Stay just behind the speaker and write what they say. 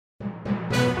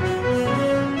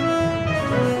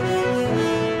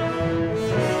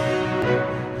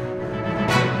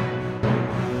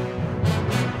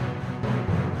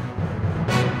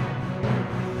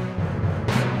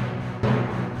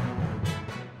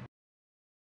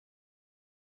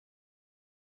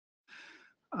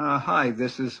Hi,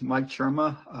 this is Mike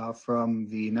Churma from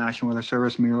the National Weather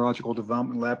Service Meteorological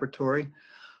Development Laboratory.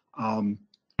 With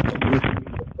me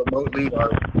remotely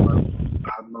are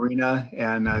Marina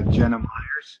and Jenna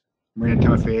Meyers, Marina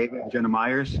Timofeyeva and Jenna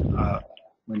Meyers.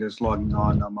 Marina's logging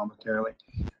on momentarily.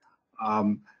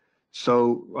 A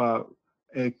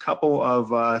couple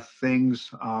of things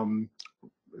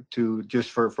to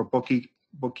just for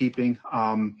bookkeeping.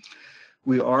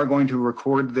 We are going to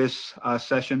record this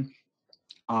session.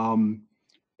 Once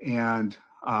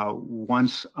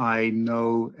I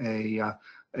know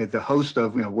the host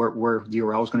of where the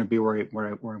URL is going to be, where I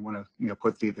want to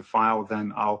put the file,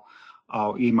 then I'll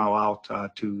email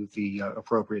out to the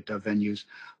appropriate venues,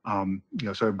 so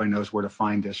everybody knows where to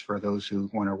find this for those who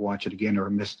want to watch it again or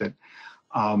missed it.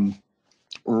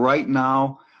 Right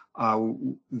now,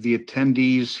 the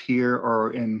attendees here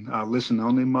are in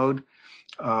listen-only mode,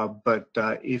 but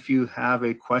if you have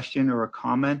a question or a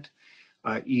comment,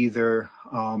 either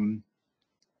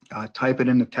type it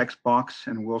in the text box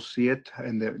and we'll see it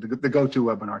in the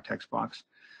GoToWebinar text box,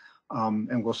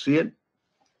 and we'll see it,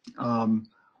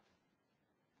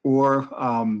 or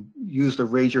use the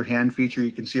raise your hand feature.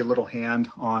 You can see a little hand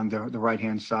on the right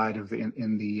hand side of the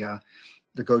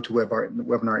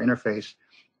GoToWebinar interface.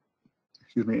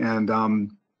 Excuse me, and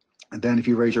then if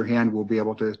you raise your hand, we'll be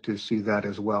able to see that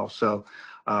as well. So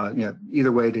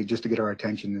either way, just to get our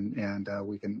attention, and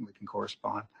we can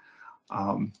correspond.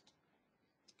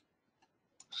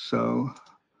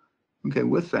 Okay,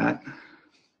 with that,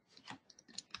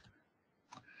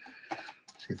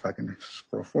 see if I can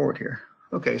scroll forward here.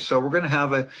 Okay, so we're going to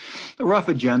have a rough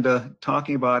agenda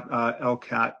talking about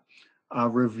LCAT,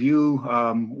 review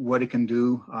what it can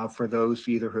do for those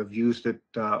either who have used it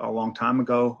a long time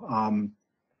ago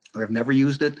or have never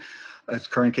used it, its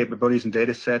current capabilities and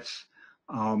data sets.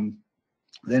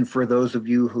 Then for those of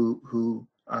you who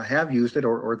have used it,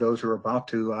 or those who are about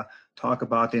to talk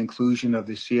about the inclusion of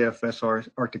the CFS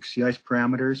Arctic sea ice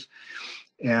parameters,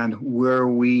 and where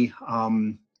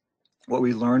what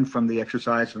we learned from the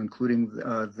exercise of including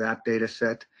that data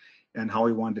set, and how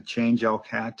we wanted to change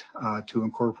LCAT to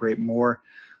incorporate more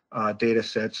data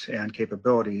sets and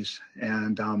capabilities,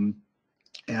 and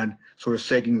sort of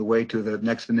segueing the way to the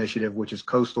next initiative, which is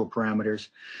coastal parameters.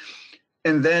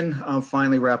 And then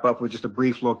finally wrap up with just a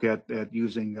brief look at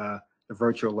using the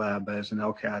virtual lab as an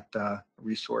LCAT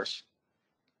resource.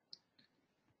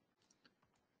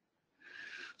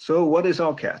 So what is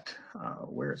LCAT?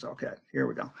 Where is LCAT? Here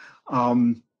we go.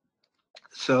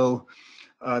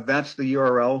 That's the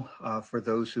URL for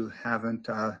those who haven't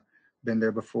been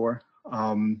there before.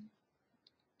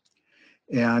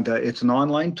 It's an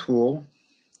online tool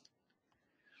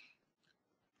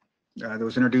that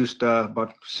was introduced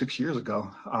about 6 years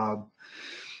ago.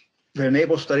 That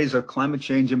enables studies of climate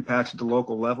change impacts at the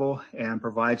local level and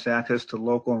provides access to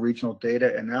local and regional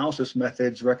data analysis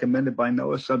methods recommended by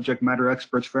NOAA subject matter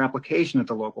experts for application at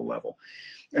the local level.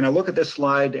 And I look at this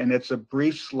slide, and it's a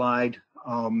brief slide,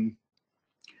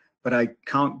 but I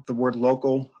count the word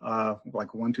local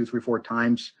like 1, 2, 3, 4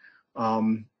 times,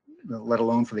 let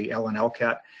alone for the L and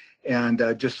LCAT,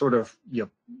 and just sort of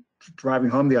driving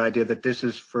home the idea that this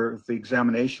is for the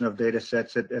examination of data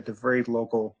sets at the very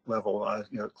local level,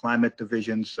 climate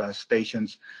divisions,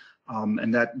 stations,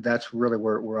 and that's really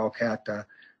where LCAT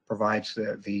provides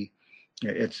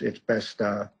its best,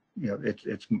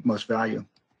 its most value.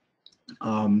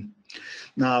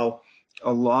 Now,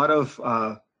 a lot of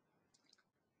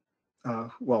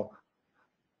well,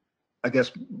 I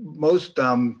guess most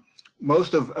of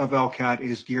LCAT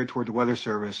is geared toward the Weather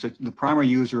Service. The primary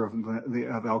user of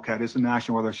LCAT is the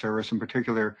National Weather Service, in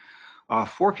particular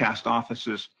forecast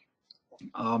offices.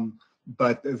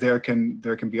 But there can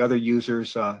be other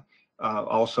users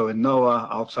also in NOAA,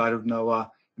 outside of NOAA,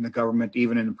 in the government,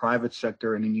 even in the private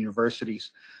sector and in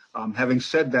universities. Having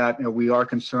said that, we are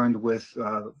concerned with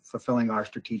fulfilling our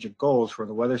strategic goals for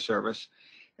the Weather Service.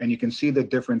 And you can see the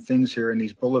different things here in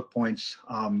these bullet points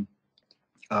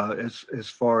as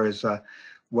far as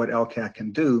what LCAT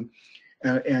can do.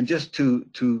 And just to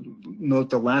note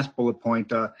the last bullet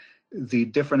point, the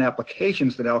different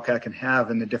applications that LCAT can have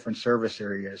in the different service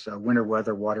areas, winter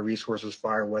weather, water resources,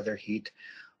 fire weather, heat.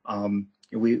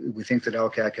 We think that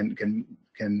LCAT can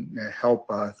help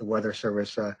the Weather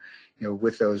Service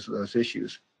with those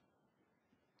issues.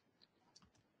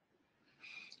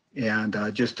 And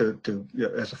just to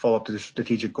as a follow-up to the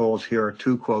strategic goals, here are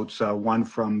 2 quotes, one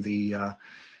from the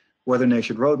Weather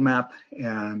Nation Roadmap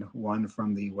and one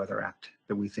from the Weather Act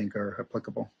that we think are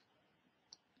applicable.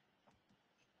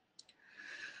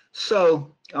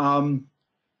 So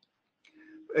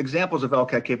examples of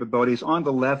LCAT capabilities. On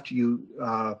the left, you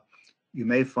you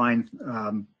may find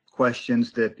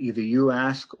questions that either you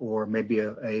ask or maybe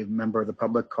a member of the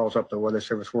public calls up the Weather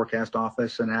Service Forecast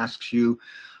Office and asks you,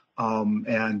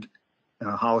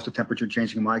 how is the temperature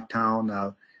changing in my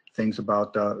town, things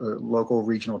about local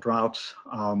regional droughts.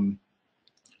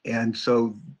 And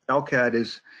so LCAT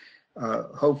is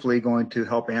hopefully going to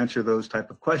help answer those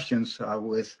type of questions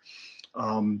with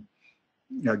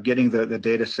getting the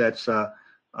data sets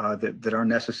that are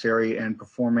necessary and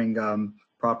performing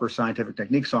proper scientific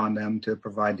techniques on them to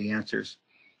provide the answers.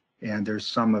 And there's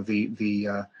some of the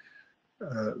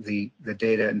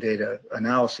data and data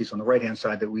analyses on the right-hand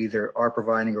side that we either are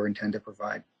providing or intend to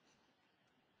provide.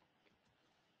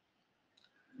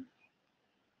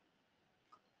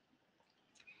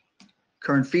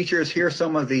 Current features, here's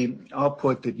some of the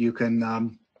output that you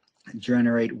can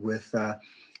generate with the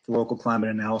local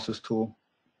climate analysis tool.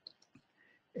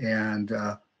 And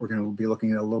we're going to be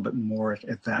looking at a little bit more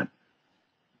at that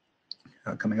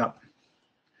coming up.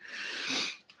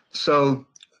 So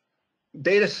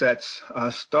data sets,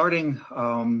 starting,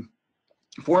 4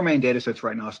 main data sets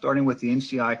right now, starting with the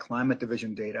NCI Climate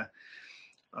Division data.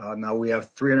 Now we have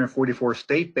 344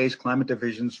 state-based climate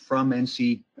divisions from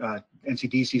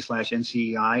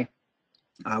NCDC/NCEI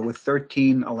with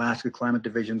 13 Alaska climate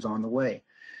divisions on the way.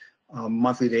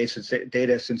 Monthly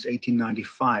data since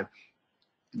 1895.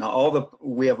 Now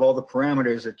we have all the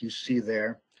parameters that you see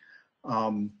there.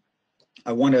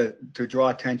 I want to draw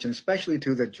attention especially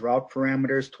to the drought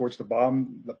parameters towards the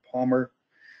bottom, the Palmer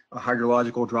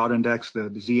Hydrological Drought Index,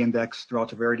 the Z-Index, Drought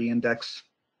Severity Index,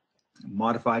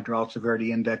 Modified Drought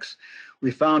Severity Index. We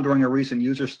found during a recent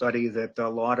user study that a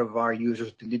lot of our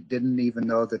users didn't even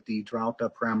know that the drought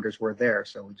parameters were there.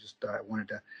 So we just wanted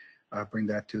to bring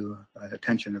that to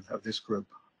attention of this group.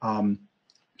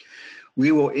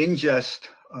 We will ingest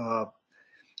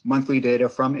monthly data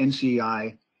from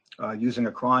NCI using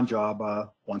a cron job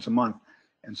once a month.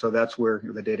 And so that's where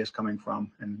the data is coming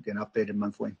from and updated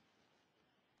monthly.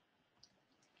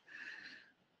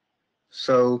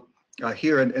 So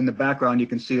here in the background, you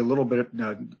can see a little bit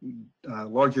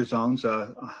larger zones,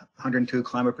 102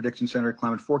 Climate Prediction Center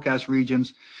climate forecast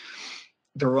regions,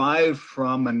 derived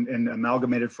from and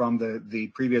amalgamated from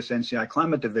the previous NCI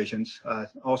climate divisions.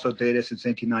 Also data since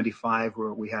 1895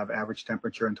 where we have average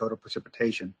temperature and total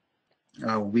precipitation.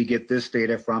 We get this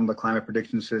data from the Climate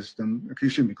Prediction System,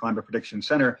 excuse me, Climate Prediction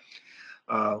Center,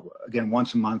 again,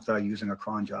 once a month using a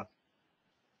cron job.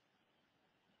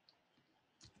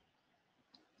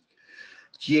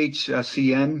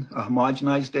 GHCN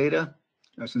homogenized data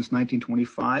since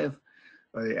 1925,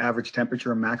 the average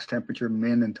temperature, max temperature,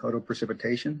 min, and total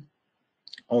precipitation.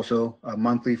 Also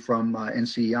monthly from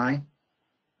NCEI.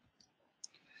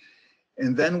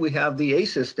 And then we have the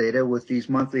ACIS data with these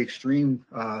monthly extreme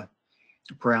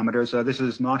parameters. This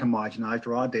is not homogenized,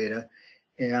 raw data.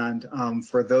 And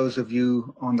for those of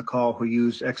you on the call who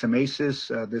use XMACIS,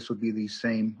 this would be these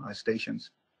same stations.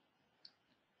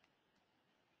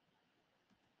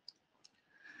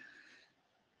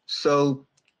 So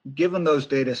given those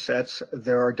data sets,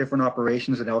 there are different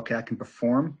operations that LCAT can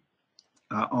perform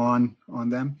on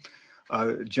them.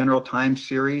 General time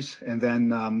series, and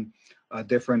then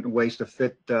different ways to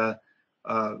fit, do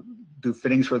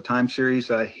fittings for the time series,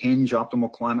 hinge,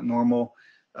 optimal climate normal,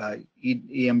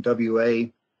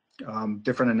 EMWA,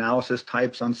 different analysis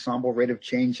types, ensemble rate of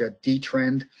change,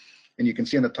 D-trend, and you can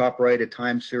see on the top right a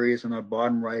time series, and on the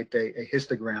bottom right a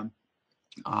histogram.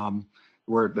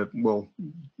 Where that will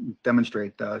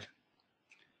demonstrate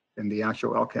in the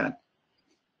actual LCAT.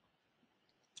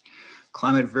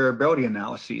 Climate variability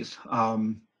analyses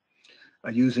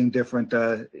using different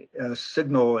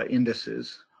signal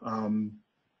indices,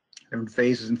 different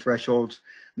phases and thresholds,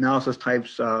 analysis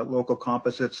types, local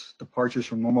composites, departures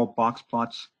from normal box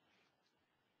plots.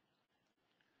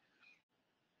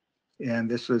 And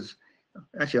this was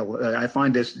actually, I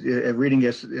find this, reading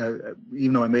this,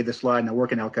 even though I made this slide and I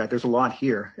work in LCAT, there's a lot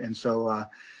here. And so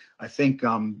I think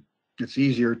it's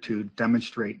easier to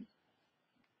demonstrate.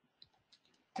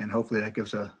 And hopefully that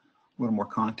gives a little more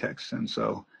context. And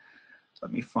so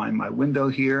let me find my window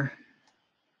here.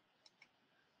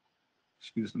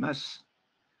 Excuse the mess.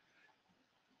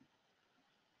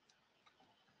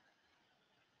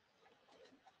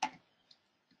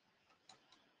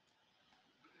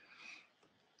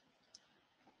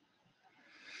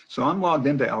 So I'm logged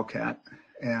into LCAT,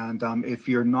 and if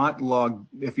you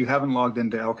haven't logged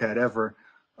into LCAT ever,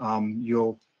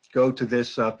 you'll go to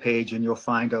this page and you'll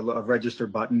find a register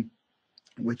button,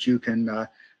 which you can,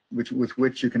 with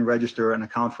which you can register an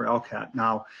account for LCAT.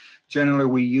 Now, generally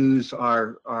we use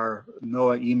our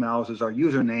NOAA emails as our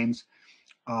usernames,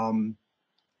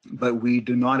 but we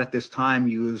do not at this time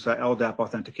use LDAP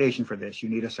authentication for this. You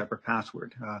need a separate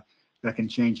password. That can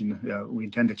change, we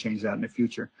intend to change that in the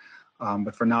future.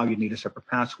 But for now, you need a separate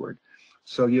password.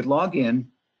 So you log in,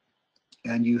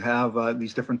 and you have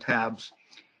these different tabs.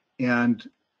 And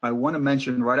I want to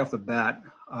mention right off the bat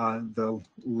the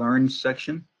Learn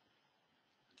section.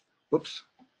 Whoops.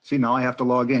 See, now I have to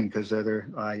log in because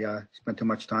I spent too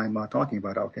much time talking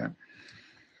about LCAT.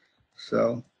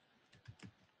 So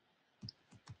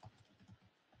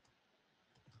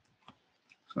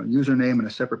username and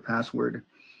a separate password.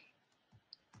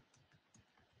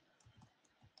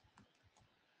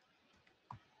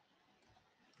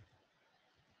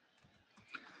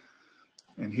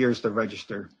 And here's the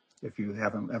register if you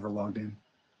haven't ever logged in.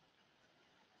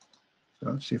 So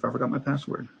let's see if I forgot my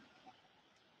password.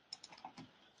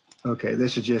 Okay,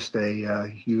 this is just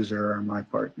a user on my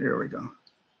part. There we go.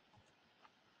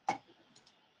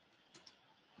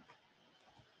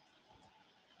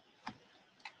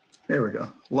 There we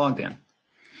go, logged in.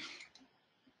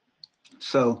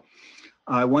 So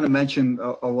I want to mention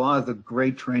a lot of the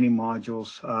great training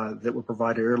modules that were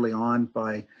provided early on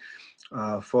by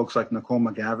folks like Nicole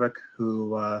McGavick,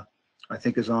 who I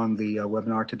think is on the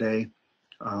webinar today,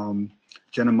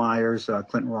 Jenna Meyers,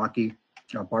 Clinton Rocky,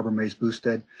 Barbara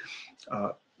Mays-Boosted.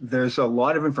 There's a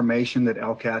lot of information that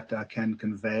LCAT can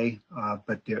convey,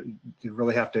 but you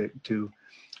really have to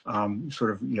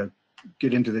sort of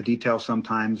get into the details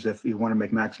sometimes if you want to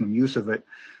make maximum use of it.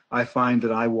 I find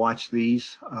that I watch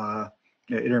these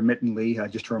intermittently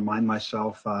just to remind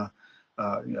myself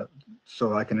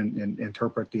so I can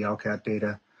interpret the LCAT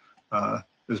data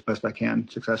as best I can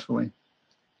successfully.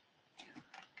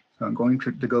 So I'm going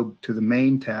to go to the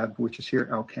main tab, which is here,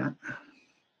 LCAT.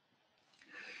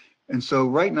 And so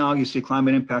right now you see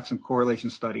climate impacts and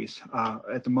correlation studies.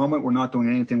 At the moment, we're not doing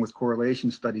anything with correlation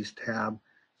studies tab.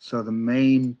 So the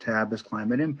main tab is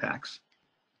climate impacts.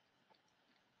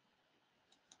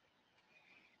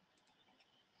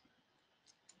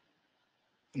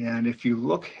 And if you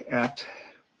look at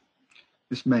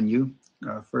this menu,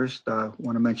 first I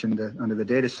want to mention that under the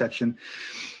data section,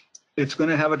 it's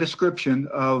going to have a description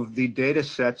of the data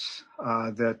sets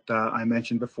that I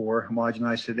mentioned before: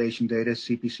 homogenized sedation data,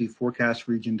 CPC forecast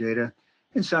region data,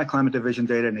 inside climate division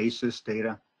data, and ACES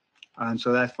data. And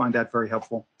so I find that very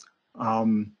helpful.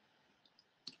 And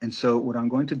so what I'm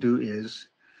going to do is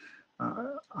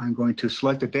I'm going to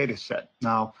select a data set.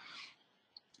 Now,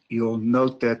 you'll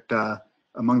note that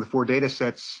among the 4 data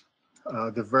sets,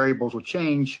 the variables will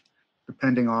change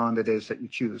depending on the data set you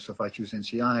choose. So if I choose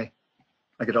NCI,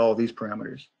 I get all of these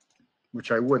parameters,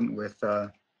 which I wouldn't with,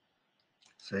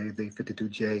 say, the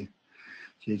 52J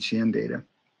GHCN data.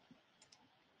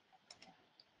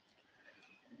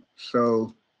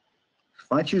 So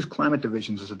if I choose climate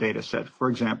divisions as a data set, for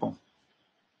example,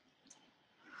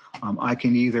 I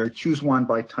can either choose one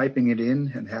by typing it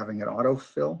in and having it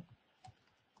autofill,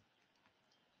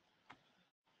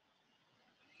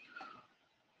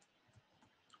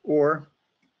 or,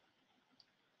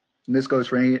 and this goes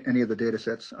for any of the data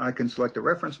sets, I can select a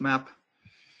reference map,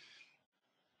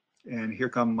 and here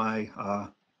come my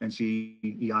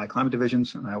NCEI climate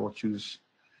divisions, and I will choose,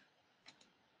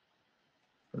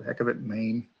 for the heck of it,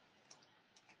 Maine.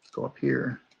 Let's go up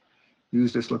here,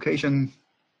 use this location.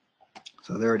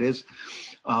 So there it is.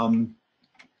 Time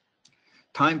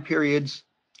periods,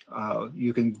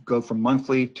 you can go from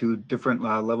monthly to different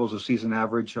levels of season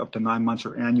average, up to 9 months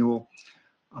or annual.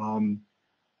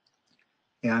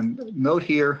 And note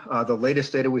here, the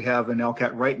latest data we have in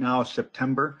LCAT right now is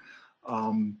September.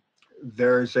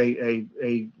 There's a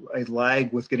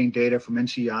lag with getting data from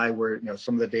NCI where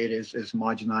some of the data is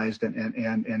homogenized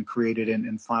and created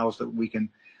in files that we can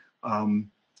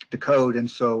decode, and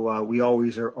so we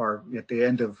always are at the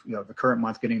end of the current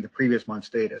month getting the previous month's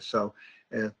data. So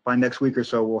by next week or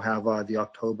so, we'll have the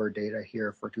October data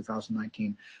here for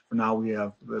 2019. For now, we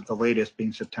have the latest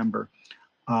being September.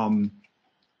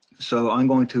 So I'm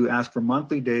going to ask for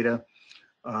monthly data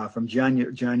from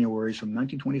January from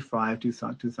 1925 to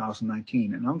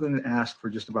 2019, and I'm going to ask for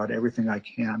just about everything I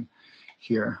can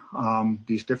here.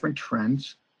 These different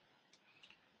trends,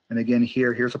 and again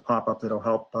here's a pop-up that'll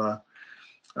help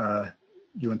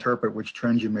you interpret which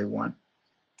trends you may want.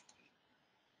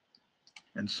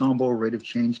 Ensemble, rate of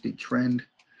change, the trend,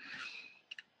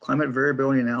 climate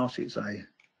variability analyses. I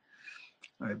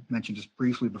mentioned just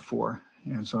briefly before,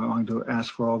 and so I'm going to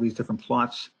ask for all these different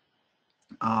plots.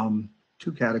 2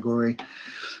 category,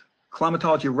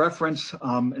 climatology reference,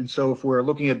 and so if we're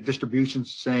looking at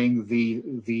distributions saying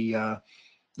the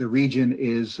region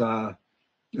is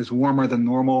warmer than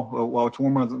normal, well, it's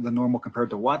warmer than normal compared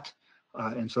to what?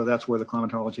 and so that's where the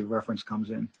climatology reference comes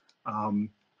in.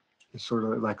 It's sort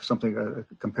of like something, a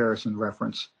comparison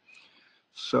reference.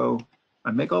 So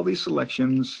I make all these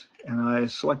selections and I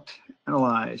select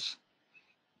Analyze.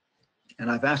 And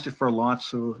I've asked it for a lot,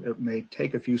 so it may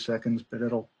take a few seconds, but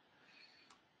it'll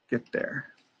get there.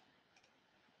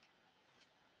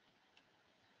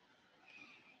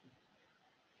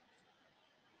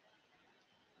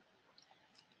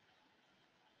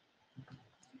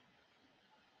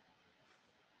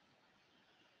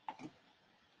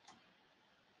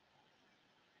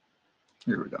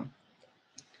 Here we go.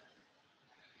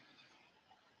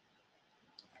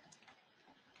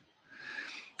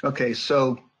 Okay,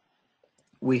 so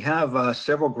we have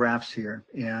several graphs here,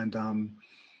 and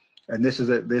this is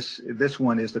this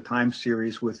one is the time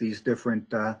series with these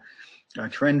different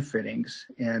trend fittings.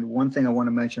 And one thing I want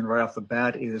to mention right off the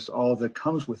bat is all that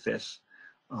comes with this.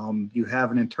 You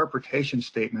have an interpretation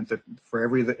statement that for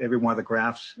every one of the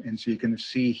graphs, and so you can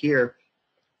see here.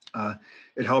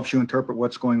 It helps you interpret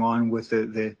what's going on with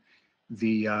the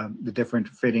different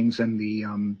fittings and the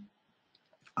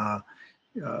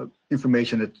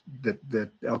information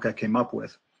that LCAT came up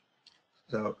with.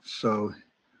 So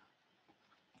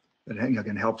it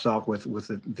again helps out with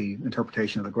the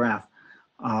interpretation of the graph.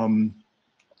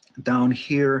 Down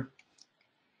here,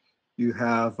 you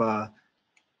have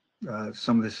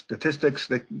some of the statistics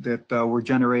that were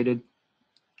generated.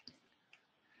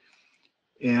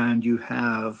 And you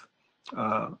have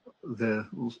a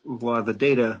lot of the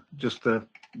data, just the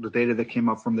data that came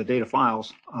up from the data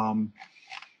files,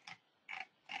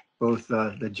 both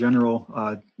the general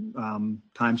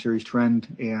time series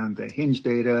trend and the hinge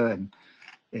data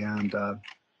and the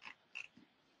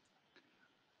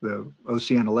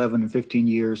OCN 11 and 15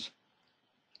 years,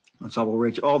 ensemble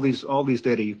ridge. All these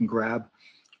data you can grab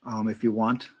if you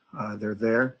want. They're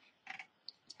there.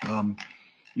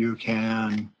 You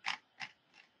can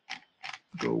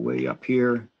go way up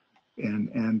here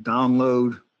and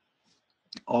download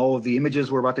all of the images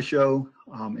we're about to show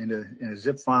in a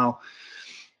zip file.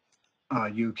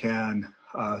 You can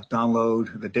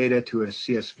download the data to a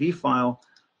CSV file.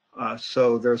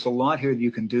 So there's a lot here that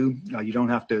you can do. You don't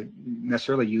have to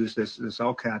necessarily use this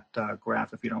LCAT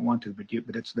graph if you don't want to, but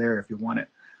it's there if you want it.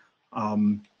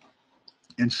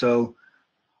 And so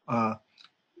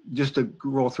just to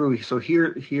roll through, so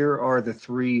here are the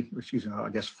I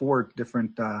guess 4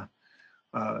 different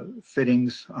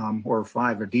fittings, or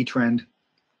 5, or D-trend,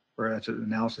 or that's an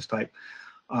analysis type.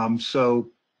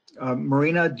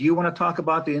 Marina, do you want to talk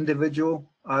about the individual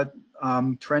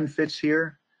trend fits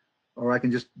here, or I can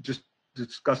just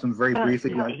discuss them very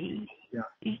briefly? Yeah,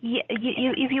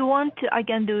 if you want, I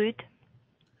can do it.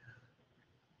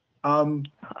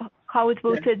 How it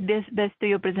will fit best to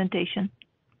your presentation?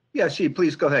 Yeah,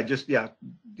 please go ahead. Yeah.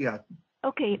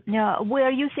 Okay, now we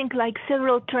are using like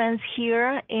several trends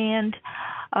here, and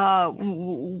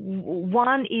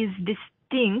one is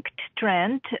distinct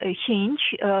trend, hinge,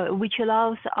 which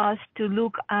allows us to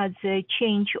look at the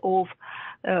change of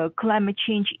climate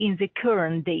change in the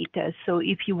current data. So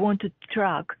if you want to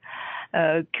track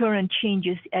current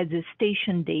changes as the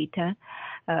station data,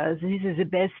 this is the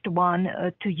best one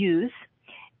to use.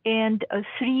 And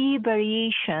 3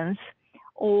 variations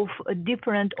of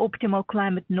different optimal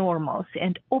climate normals.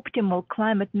 And optimal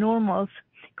climate normals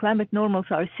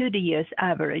are 30 years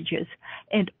averages,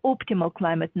 and optimal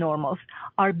climate normals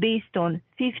are based on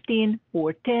 15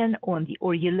 or 10 or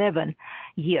 11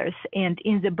 years. And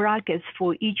in the brackets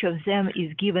for each of them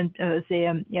is given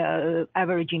the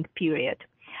averaging period.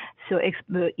 So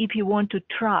if you want to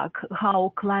track how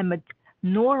climate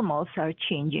normals are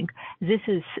changing, this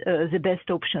is the best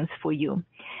options for you.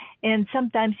 And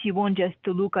sometimes you want just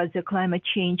to look at the climate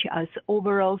change as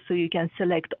overall, so you can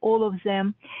select all of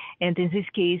them. And in this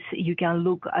case, you can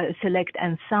select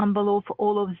ensemble of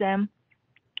all of them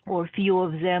or few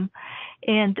of them,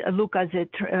 and look at the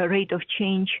rate of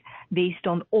change based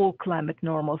on all climate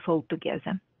normals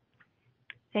altogether.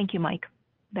 Thank you, Mike.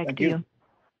 Back to you.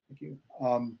 Thank you.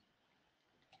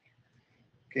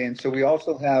 Okay, and so we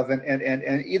also have,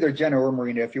 and either Jenna or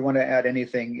Marina, if you want to add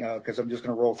anything, because I'm just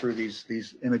going to roll through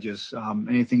these images.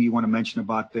 Anything you want to mention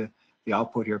about the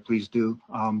output here, please do.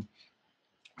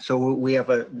 So we have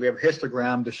a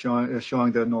histogram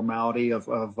showing the normality of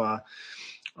the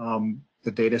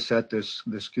data set, the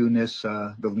skewness,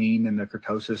 the lean, and the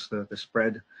kurtosis, the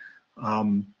spread,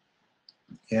 and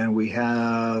we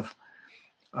have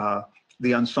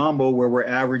the ensemble where we're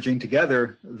averaging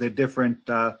together the different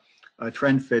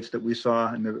trend fits that we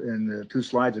saw in the 2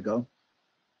 slides ago,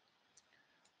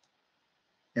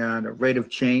 and a rate of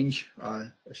change,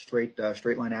 a straight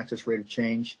line axis rate of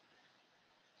change,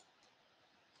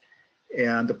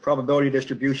 and the probability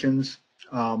distributions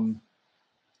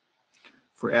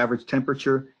for average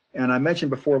temperature. And I mentioned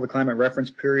before the climate reference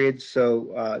period.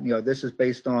 So, this is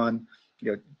based on,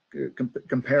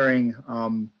 comparing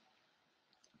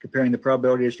the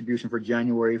probability distribution for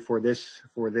January for this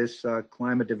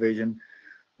climate division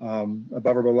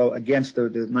above or below against the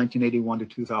 1981 to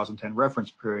 2010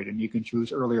 reference period. And you can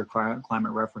choose earlier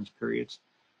climate reference periods.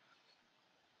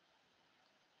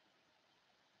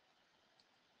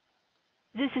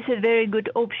 This is a very good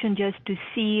option just to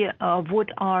see what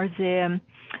are the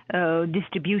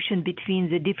distribution between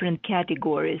the different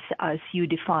categories as you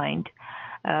defined.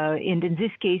 And in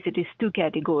this case, it is two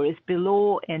categories,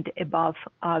 below and above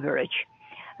average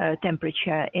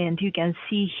temperature. And you can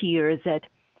see here that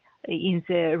in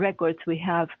the records, we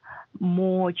have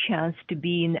more chance to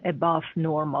be in above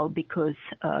normal because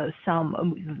some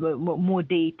more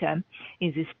data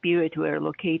in this period were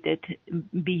located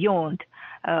beyond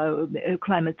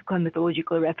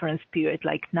climatological reference period,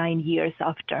 like 9 years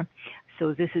after.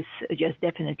 So this is just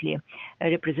definitely a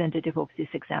representative of this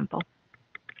example.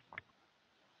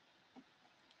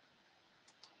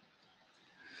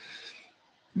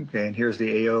 Okay, and here's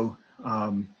the AO,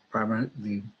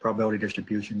 the probability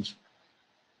distributions.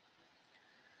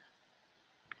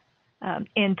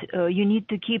 And you need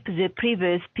to keep the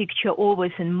previous picture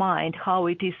always in mind, how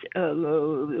it is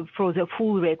for the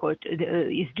full record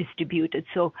is distributed.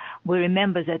 So we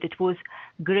remember that it was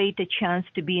greater chance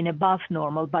to be in above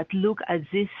normal, but look at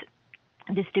this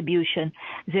distribution.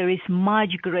 There is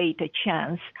much greater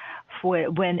chance for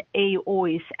when AO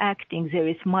is acting, there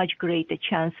is much greater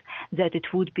chance that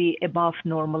it would be above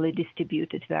normally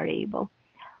distributed variable.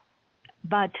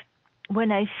 But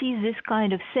when I see this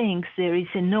kind of things, there is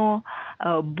no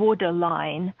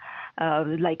borderline,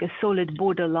 like a solid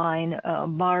borderline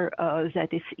bar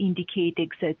that is indicating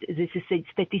that this is a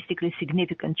statistically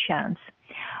significant chance.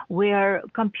 We are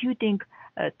computing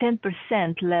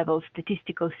 10% level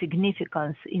statistical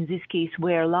significance. In this case,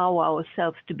 we allow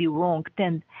ourselves to be wrong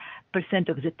 10%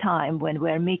 of the time when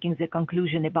we're making the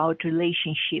conclusion about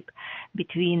relationship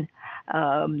between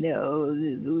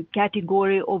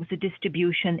category of the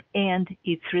distribution and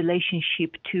its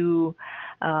relationship to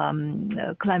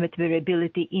climate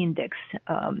variability index,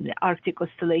 Arctic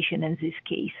oscillation in this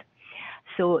case.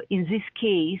 So in this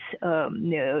case,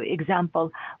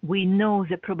 example, we know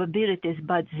the probabilities,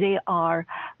 but they are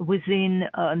within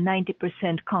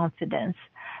 90% confidence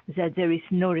that there is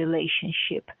no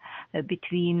relationship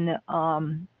between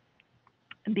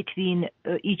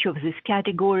each of these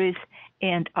categories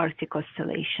and Arctic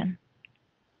oscillation.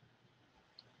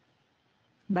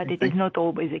 But it is not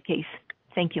always the case.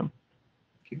 Thank you.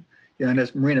 Yeah, and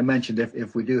as Marina mentioned,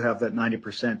 if we do have that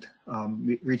 90%,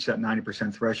 reach that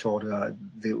 90% threshold,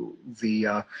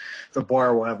 the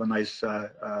bar will have a nice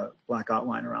black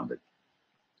outline around it.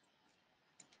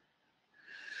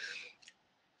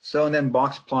 So, and then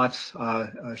box plots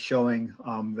showing,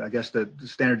 I guess, the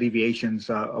standard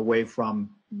deviations away from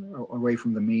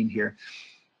the mean here,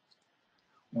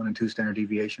 1 and 2 standard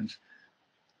deviations.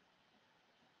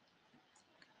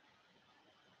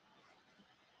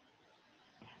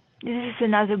 This is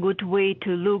another good way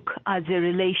to look at the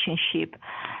relationship,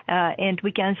 and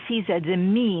we can see that the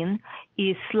mean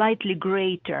is slightly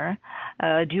greater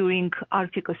during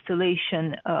Arctic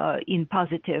oscillation in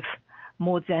positive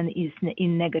mode than is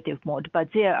in negative mode, but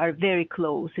they are very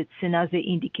close. It's another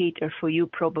indicator for you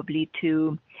probably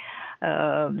to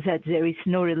that there is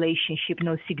no relationship,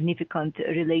 no significant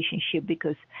relationship,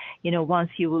 because once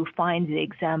you will find the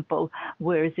example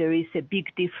where there is a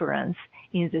big difference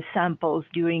in the samples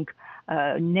during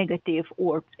negative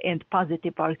and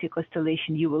positive Arctic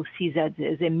oscillation, you will see that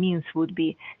the means would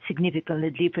be significantly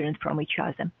different from each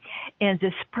other. And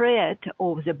the spread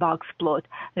of the box plot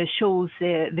shows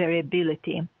the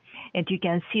variability. And you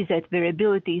can see that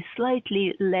variability is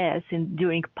slightly less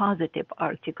during positive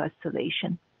Arctic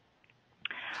oscillation.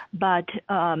 But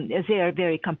they are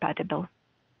very compatible.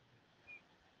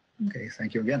 Okay,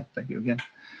 thank you again. Thank you again.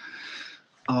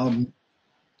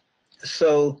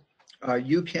 So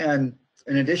you can,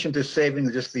 in addition to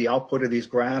saving just the output of these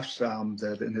graphs in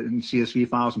CSV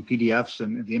files and PDFs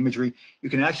and the imagery, you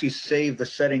can actually save the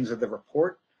settings of the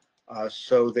report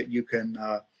so that you can,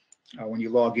 when you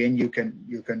log in, you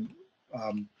can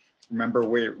remember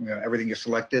where everything is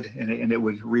selected, and it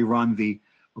would rerun the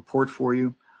report for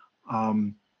you.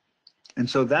 And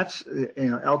so that's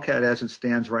LCAT as it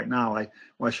stands right now.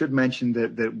 I should mention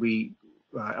that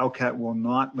LCAT will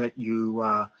not let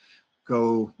you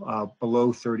go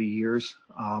below 30 years,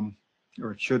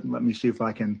 or it shouldn't. Let me see if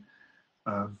I can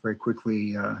very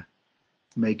quickly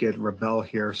make it rebel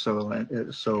here. So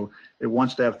it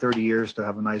wants to have 30 years to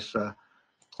have a nice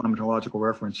climatological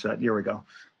reference set. Here we go.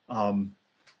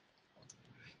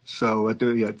 So at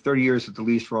the, 30 years at the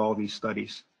least for all these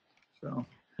studies. So.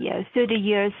 Yeah, 30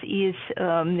 years is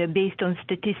based on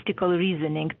statistical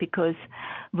reasoning, because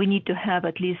we need to have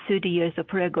at least 30 years of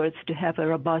records to have a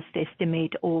robust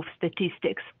estimate of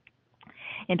statistics.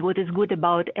 And what is good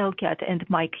about LCAT, and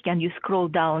Mike, can you scroll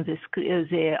down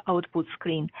the output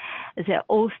screen? They're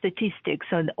all statistics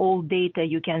and all data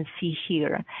you can see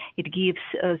here. It gives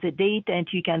the data, and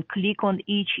you can click on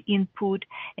each input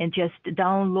and just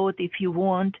download if you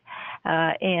want.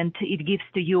 And it gives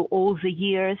to you all the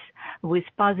years with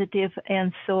positive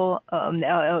answer,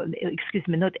 excuse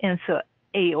me, not answer,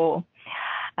 AO.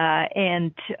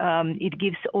 And it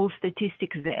gives all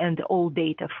statistics and all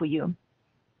data for you.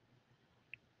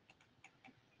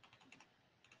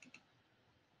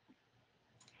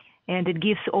 And it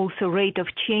gives also rate of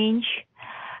change,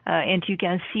 and you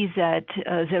can see that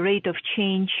the rate of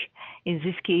change in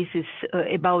this case is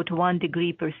about 1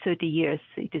 degree per 30 years.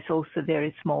 It is also a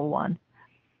very small one.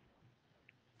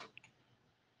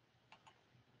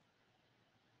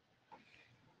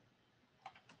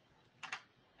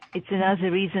 It's another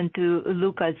reason to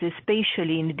look at this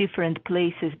spatially in different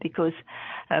places, because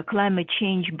climate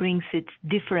change brings its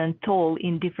different toll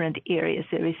in different areas.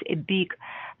 There is a big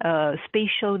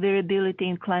spatial variability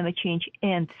in climate change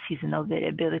and seasonal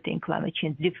variability in climate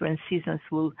change. Different seasons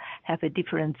will have a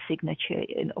different signature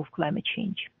of climate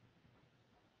change.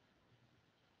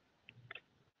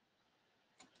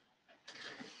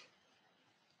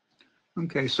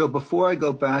 Okay, so before I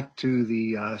go back to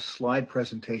the slide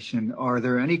presentation, are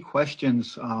there any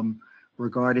questions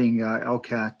regarding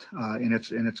LCAT in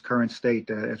its current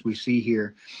state as we see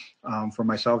here? For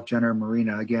myself, Jenna, or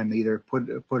Marina, again, either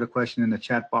put a question in the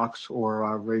chat box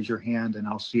or raise your hand and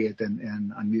I'll see it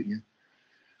and unmute you.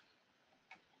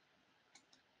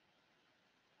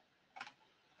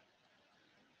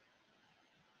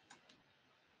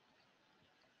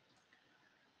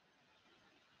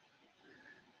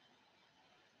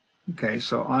 Okay,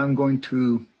 so I'm going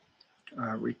to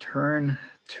return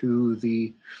to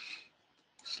the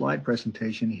slide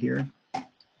presentation here,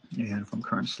 and from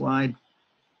current slide.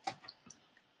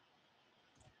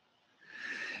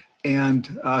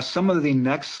 And some of the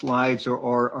next slides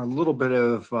are a little bit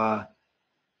of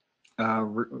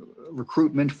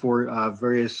recruitment for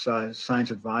various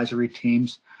science advisory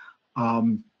teams.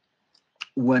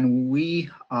 When we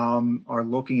are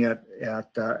looking at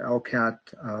LCAT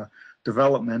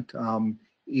development,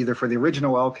 either for the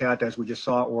original LCAT, as we just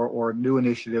saw, or new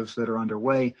initiatives that are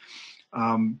underway,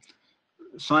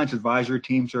 science advisory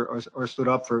teams are stood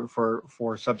up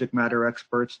for subject matter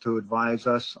experts to advise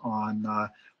us on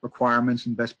requirements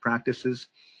and best practices.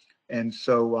 And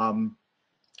so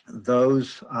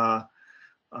those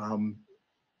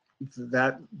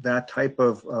that type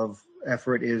of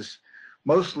effort is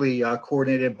mostly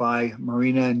coordinated by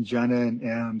Marina and Jenna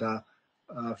and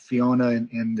Fiona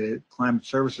in the Climate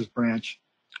Services branch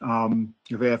of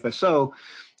AFSO,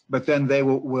 but then they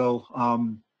will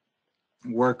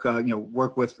work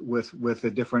work with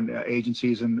the different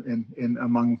agencies and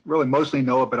among really mostly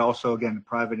NOAA, but also again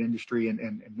private industry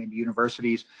and maybe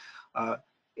universities,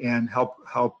 and help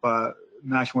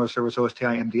National Weather Service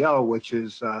OSTI MDL, which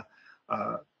is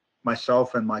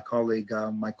myself and my colleague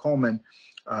Mike Coleman,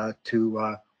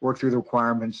 to work through the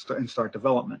requirements and start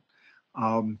development.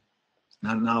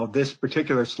 Now this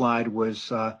particular slide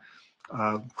was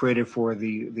created for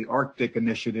the Arctic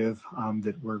initiative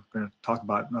that we're going to talk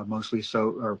about mostly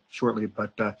shortly.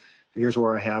 But here's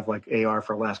where I have like AR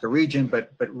for Alaska region,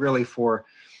 but really for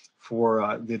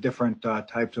the different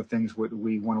types of things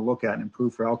we want to look at and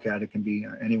improve for LCAT. It can be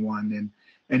anyone in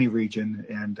any region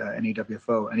and any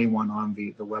WFO. Anyone on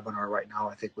the webinar right now,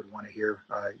 I think, would want to hear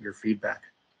your feedback.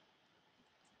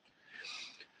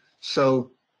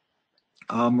 So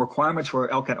requirements for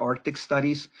LCAT Arctic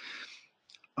studies.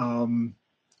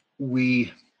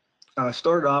 We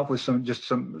started off with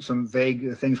some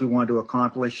vague things we wanted to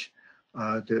accomplish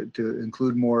to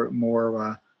include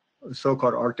more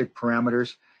so-called Arctic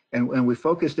parameters, and we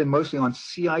focused in mostly on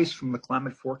sea ice from the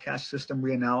Climate Forecast System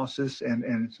reanalysis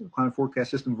and Climate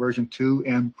Forecast System version 2,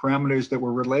 and parameters that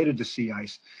were related to sea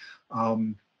ice,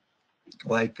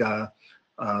 like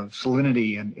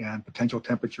salinity and potential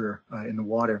temperature in the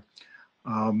water,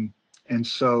 and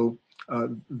so.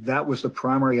 That was the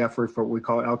primary effort for what we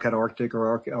call LCAT Arctic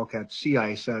or LCAT Sea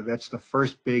Ice. That's the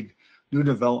first big new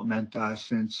development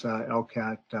since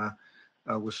LCAT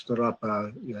was stood up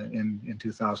in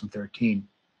 2013.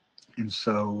 And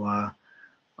so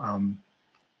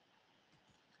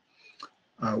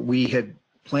we had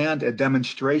planned a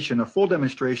demonstration, a full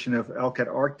demonstration of LCAT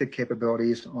Arctic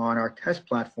capabilities on our test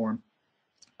platform.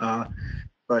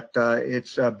 But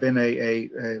it's been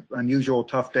a unusual,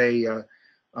 tough day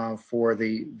for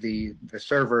the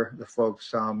server, the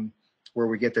folks where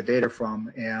we get the data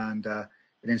from, and at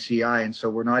NCI, and so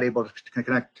we're not able to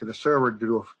connect to the server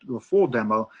to do a full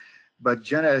demo. But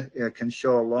Jenna can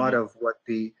show a lot of what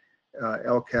the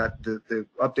LCAT, the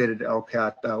updated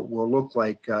LCAT will look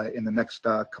like in the next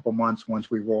couple months once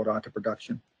we roll it out to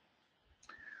production.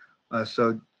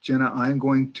 So Jenna, I'm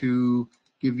going to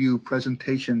give you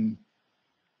presentation.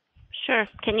 Sure.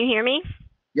 Can you hear me?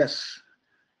 Yes.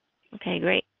 Okay,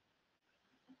 great.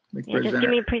 Yeah, just give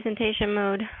me presentation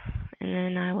mode, and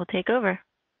then I will take over.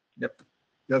 Yep.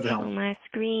 Show my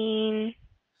screen.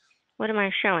 What am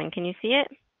I showing? Can you see it?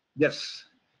 Yes.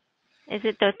 Is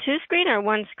it the 2 screen or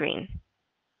 1 screen?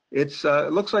 It's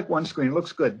it looks like 1 screen. It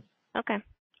looks good. Okay.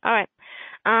 All right.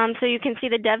 So you can see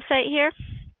the dev site here?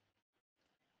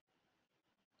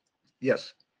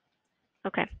 Yes.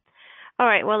 Okay. All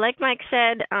right. Well, like Mike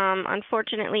said,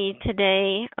 unfortunately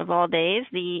today, of all days,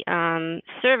 the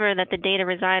server that the data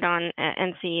reside on at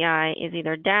NCEI is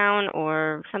either down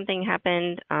or something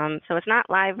happened. So it's not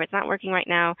live, it's not working right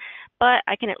now, but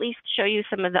I can at least show you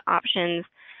some of the options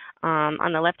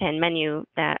on the left-hand menu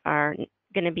that are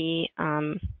going to be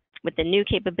with the new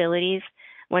capabilities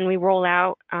when we roll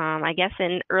out, I guess,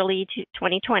 in early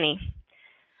 2020.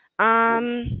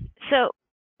 So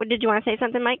did you want to say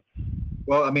something, Mike?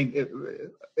 Well, I mean,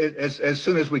 as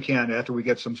soon as we can, after we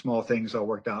get some small things all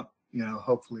worked out, you know,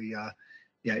 hopefully,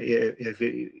 yeah,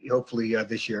 hopefully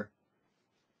this year.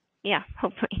 Yeah,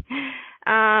 hopefully.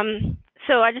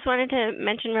 So I just wanted to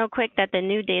mention real quick that the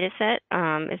new data set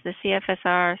is the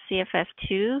CFSR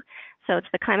CFS2. So it's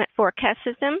the climate forecast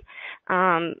system.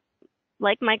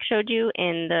 Like Mike showed you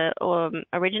in the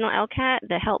original LCAT,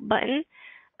 the help button,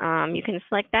 you can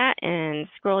select that and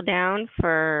scroll down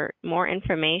for more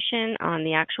information on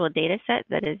the actual data set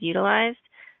that is utilized.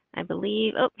 I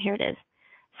believe, oh, here it is.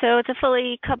 So it's a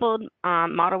fully coupled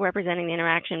model representing the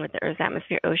interaction with the Earth's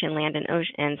atmosphere, ocean, land,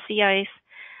 and sea ice.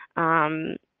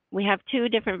 We have 2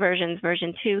 different versions.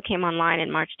 Version 2 came online in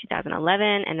March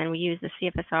 2011, and then we used the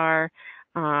CFSR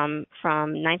from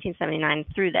 1979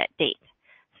 through that date.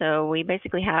 So we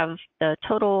basically have the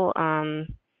total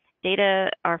data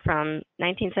are from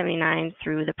 1979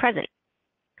 through the present.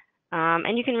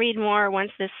 And you can read more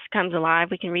once this comes alive.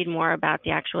 We can read more about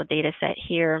the actual data set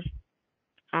here.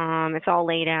 It's all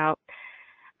laid out.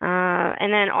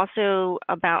 And then also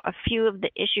about a few of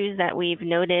the issues that we've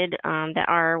noted that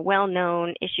are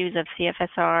well-known issues of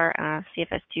CFSR,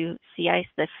 CFS2 sea ice,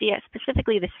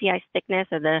 specifically the sea ice thickness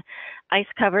or the ice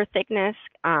cover thickness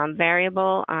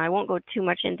variable. I won't go too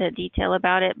much into detail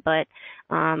about it, but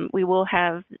we will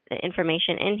have the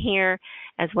information in here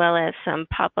as well as some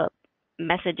pop-up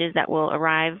messages that will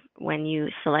arrive when you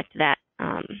select that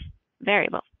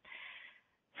variable.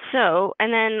 So,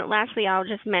 and then lastly, I'll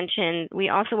just mention, we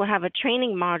also will have a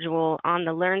training module on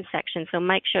the Learn section. So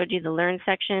Mike showed you the Learn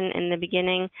section in the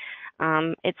beginning.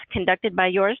 It's conducted by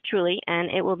yours truly,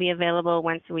 and it will be available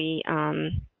once we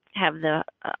have the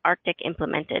Arctic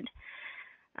implemented.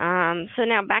 So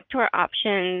now back to our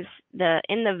options.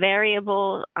 In the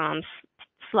variable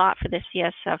slot for the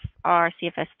CFSR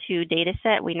CFS2 data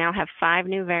set, we now have 5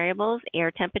 new variables: air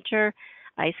temperature,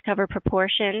 ice cover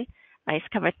proportion, ice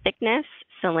cover thickness,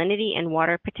 salinity, and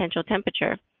water potential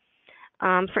temperature.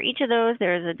 For each of those,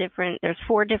 there's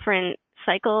 4 different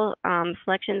cycle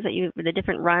selections the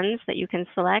different runs that you can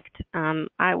select.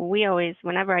 We always,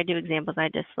 whenever I do examples, I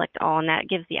just select all, and that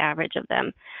gives the average of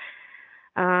them.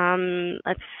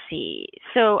 Let's see.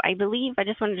 So I believe I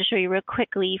just wanted to show you real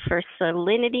quickly for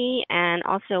salinity and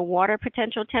also water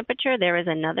potential temperature. There is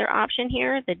another option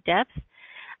here, the depth.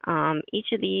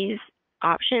 Each of these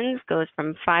options goes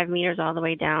from 5 meters all the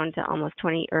way down to almost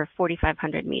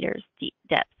 4,500 meters deep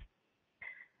depth.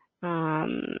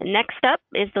 Next up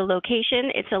is the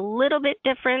location. It's a little bit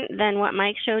different than what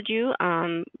Mike showed you.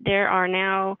 There are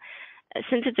now,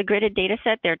 since it's a gridded data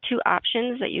set, there are 2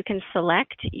 options that you can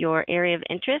select your area of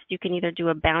interest. You can either do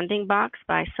a bounding box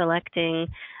by selecting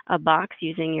a box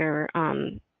using your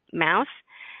mouse,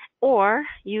 or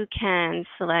you can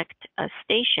select a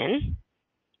station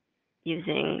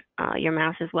using your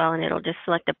mouse as well, and it'll just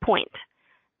select a point.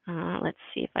 Let's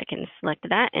see if I can select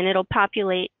that, and it'll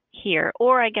populate here.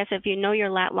 Or I guess if you know your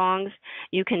lat longs,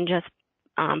 you can just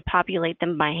populate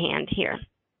them by hand here.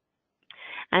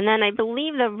 And then I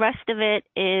believe the rest of it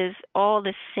is all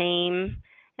the same.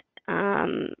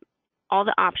 All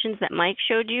the options that Mike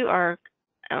showed you are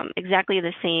exactly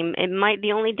the same.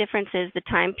 The only difference is the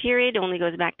time period only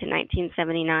goes back to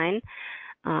 1979.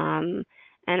 And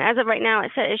as of right now,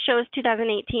 it shows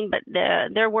 2018, but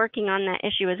they're working on that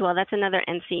issue as well. That's another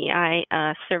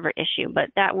NCEI server issue, but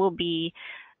that will be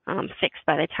fixed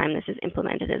by the time this is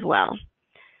implemented as well.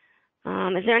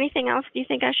 Is there anything else do you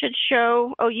think I should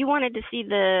show? Oh, you wanted to see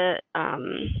the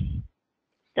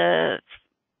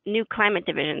new climate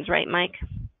divisions, right, Mike?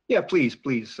 Yeah, please.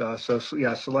 So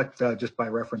yeah, select just by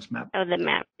reference map. Oh, the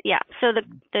map. Yeah. So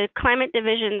the climate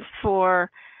divisions for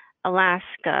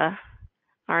Alaska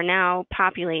are now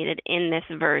populated in this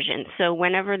version. So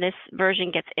whenever this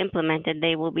version gets implemented,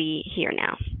 they will be here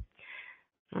now.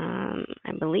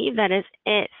 I believe that is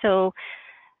it. So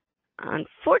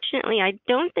unfortunately, I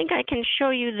don't think I can show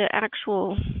you the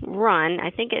actual run. I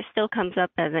think it still comes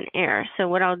up as an error. So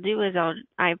what I'll do is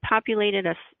I populated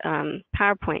a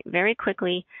PowerPoint very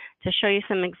quickly to show you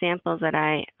some examples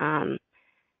that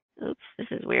oops, this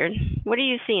is weird. What are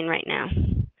you seeing right now?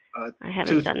 I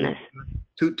haven't done this.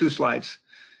 Two slides.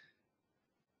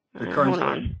 Hold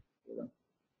on.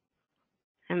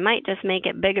 I might just make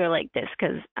it bigger like this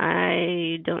because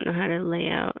I don't know how to lay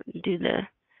out, do the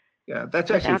that's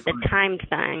actually without the timed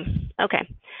thing. Okay.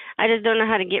 I just don't know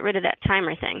how to get rid of that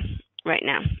timer thing right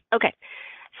now. Okay.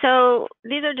 So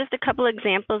these are just a couple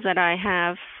examples that I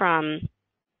have from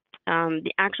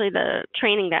the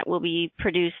training that will be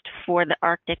produced for the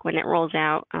Arctic when it rolls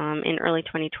out in early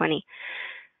 2020.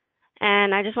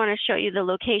 And I just want to show you the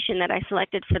location that I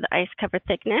selected for the ice cover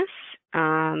thickness.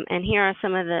 And here are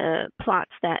some of the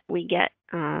plots that we get.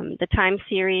 The time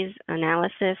series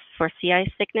analysis for sea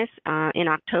ice thickness in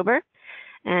October.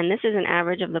 And this is an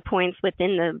average of the points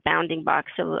within the bounding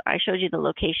box. So I showed you the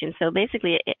location. So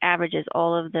basically it averages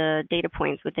all of the data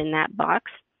points within that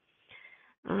box.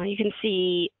 You can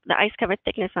see the ice cover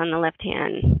thickness on the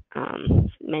left-hand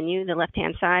menu, the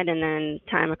left-hand side, and then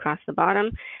time across the bottom.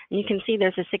 And you can see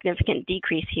there's a significant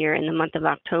decrease here in the month of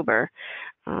October.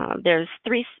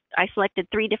 I selected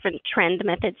 3 different trend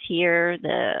methods here,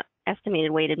 the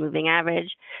estimated weighted moving average,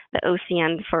 the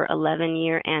OCN for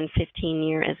 11-year and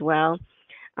 15-year as well.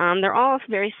 They're all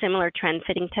very similar trend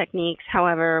fitting techniques,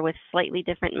 however, with slightly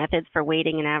different methods for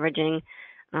weighting and averaging.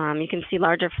 You can see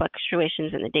larger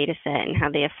fluctuations in the data set and how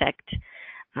they affect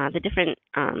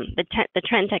the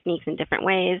trend techniques in different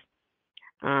ways.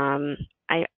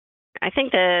 I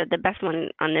think the best one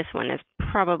on this one is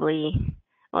probably,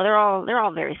 well, they're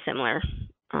all very similar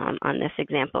on this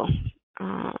example.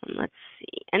 Let's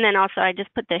see. And then also I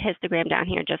just put the histogram down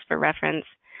here just for reference.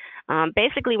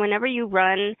 Basically, whenever you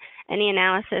run any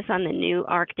analysis on the new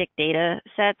Arctic data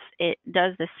sets, it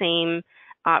does the same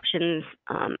options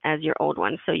as your old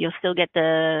one. So you'll still get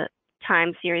the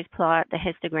time series plot, the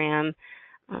histogram,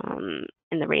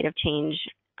 and the rate of change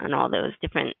on all those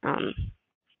different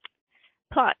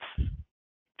plots.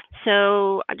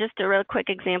 So just a real quick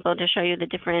example to show you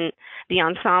the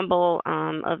ensemble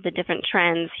of the different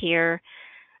trends here.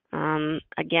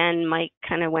 Again, Mike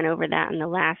kind of went over that in the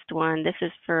last one. This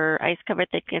is for ice cover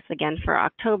thickness, again for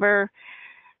October.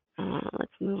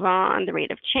 Let's move on, the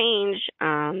rate of change,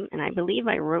 and I believe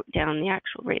I wrote down the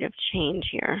actual rate of change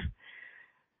here.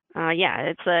 Yeah,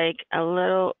 it's like a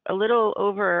little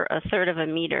over 1/3 of a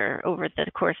meter over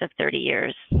the course of 30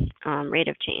 years, rate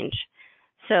of change.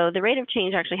 So the rate of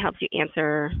change actually helps you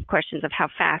answer questions of how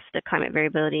fast the climate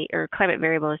variability or climate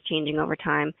variable is changing over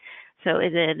time. So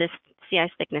is this sea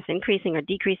ice thickness increasing or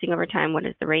decreasing over time? What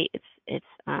is the rate it's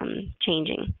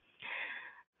changing?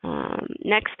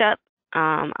 Next up,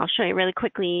 I'll show you really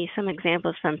quickly some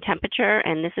examples from temperature,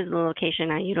 and this is the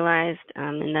location I utilized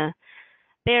in the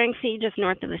Bering Sea, just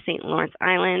north of the St. Lawrence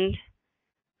Island.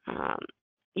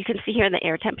 You can see here the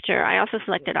air temperature. I also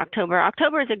selected October.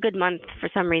 October is a good month for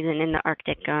some reason in the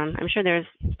Arctic. I'm sure there's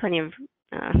plenty of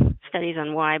studies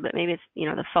on why, but maybe it's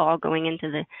the fall going into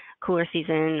the cooler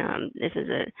season. This is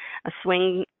a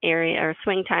swing area or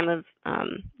swing time of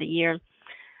the year.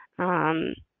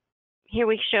 Here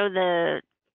we show the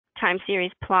time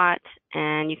series plot,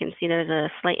 and you can see there's a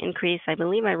slight increase. I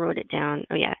believe I wrote it down.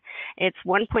 Oh yeah, it's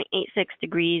 1.86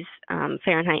 degrees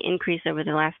Fahrenheit increase over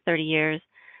the last 30 years.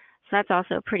 So that's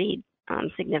also a pretty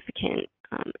significant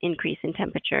increase in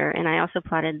temperature. And I also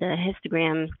plotted the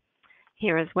histogram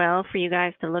here as well for you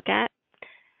guys to look at.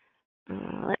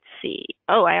 Let's see.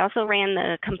 Oh, I also ran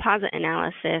the composite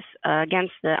analysis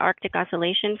against the Arctic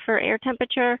oscillation for air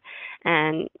temperature.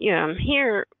 And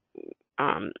here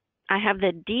I have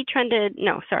the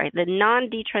the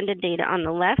non-detrended data on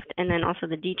the left, and then also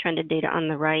the detrended data on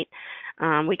the right.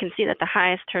 We can see that the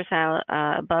highest tercile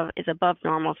is above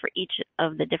normal for each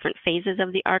of the different phases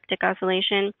of the Arctic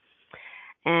oscillation.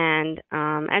 And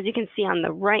as you can see on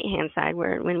the right-hand side,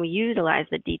 when we utilize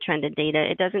the detrended data,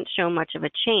 it doesn't show much of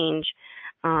a change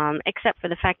except for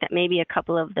the fact that maybe a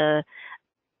couple of the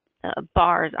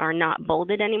bars are not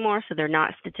bolded anymore, so they're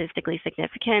not statistically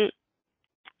significant.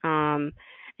 And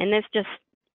this just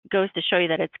goes to show you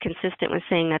that it's consistent with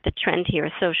saying that the trend here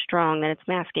is so strong that it's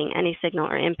masking any signal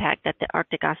or impact that the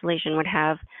Arctic oscillation would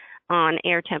have on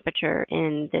air temperature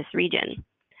in this region.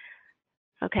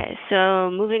 Okay, so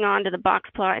moving on to the box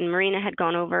plot, and Marina had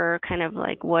gone over kind of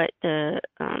like what the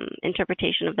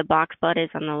interpretation of the box plot is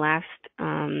on the last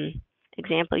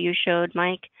example you showed,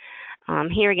 Mike.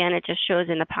 Here again, it just shows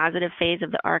in the positive phase of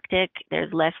the Arctic,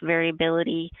 there's less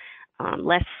variability,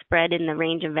 less spread in the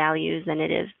range of values than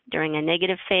it is during a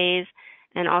negative phase,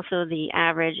 and also the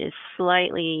average is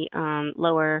slightly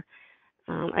lower,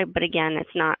 but again,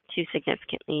 it's not too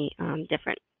significantly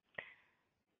different.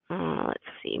 Let's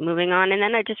see, moving on. And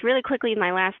then I just really quickly,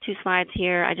 my last two slides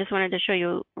here, I just wanted to show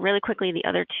you really quickly the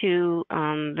other two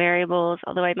variables,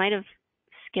 although I might have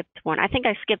skipped one. I think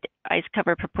I skipped ice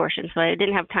cover proportion, so I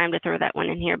didn't have time to throw that one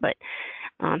in here. But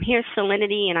here's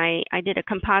salinity, and I did a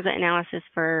composite analysis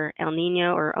for El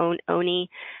Nino or ONI.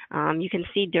 You can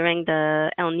see during the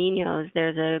El Ninos,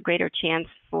 there's a greater chance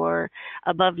for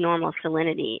above normal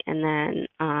salinity, and then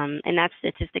and that's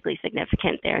statistically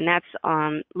significant there. And that's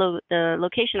the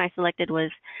location I selected was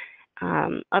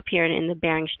up here in the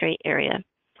Bering Strait area.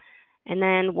 And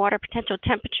then water potential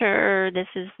temperature, this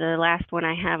is the last one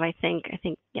I have, I think,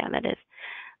 yeah, that is.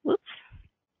 Whoops.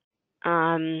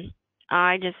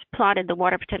 I just plotted the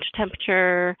water potential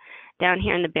temperature down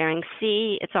here in the Bering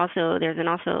Sea. It's also, there's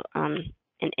an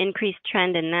increased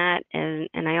trend in that,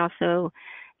 and I also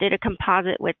did a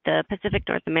composite with the Pacific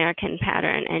North American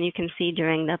pattern, and you can see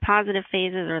during the positive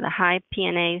phases or the high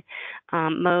PNA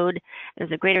mode,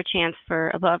 there's a greater chance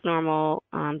for above normal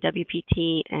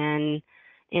WPT, and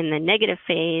in the negative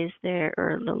phase,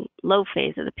 or the low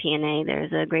phase of the PNA,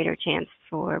 there's a greater chance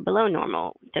for below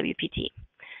normal WPT.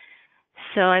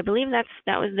 So I believe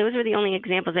those were the only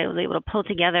examples I was able to pull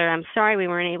together. I'm sorry we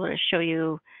weren't able to show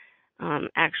you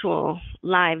actual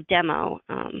live demo.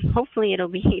 Hopefully it'll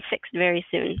be fixed very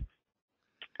soon.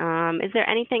 Is there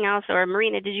anything else, or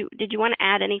Marina, did you want to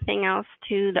add anything else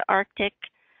to the Arctic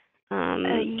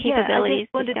capabilities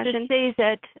discussion?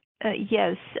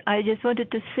 Yes, I just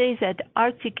wanted to say that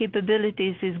Arctic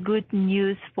capabilities is good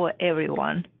news for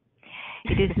everyone.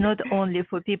 It is not only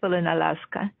for people in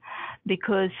Alaska,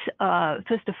 because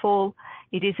first of all,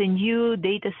 it is a new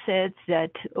data set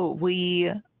that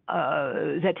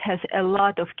that has a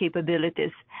lot of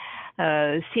capabilities.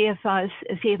 CFSR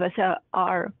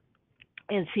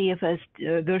and CFS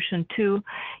version 2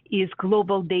 is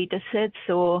global data set,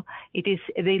 so it is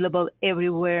available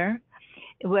everywhere.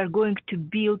 We're going to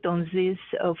build on this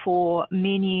for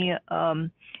many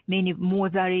more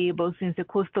variables in the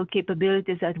coastal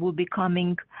capabilities that will be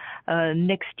coming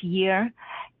next year,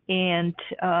 and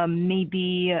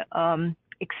maybe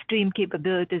extreme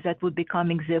capabilities that would be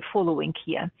coming the following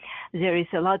year. There is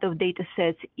a lot of data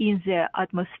sets in the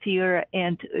atmosphere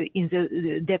and in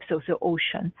the depths of the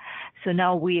ocean. So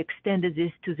now we extended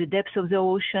this to the depths of the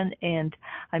ocean, and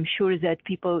I'm sure that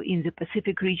people in the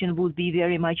Pacific region would be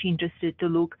very much interested to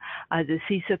look at the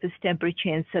sea surface temperature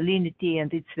and salinity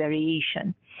and its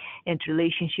variation and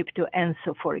relationship to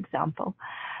ENSO, for example.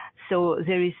 So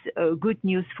there is good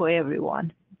news for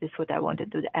everyone. That's what I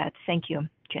wanted to add. Thank you,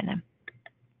 Jenna.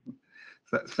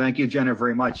 Thank you, Jenna,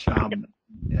 very much, and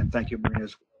thank you, Marina.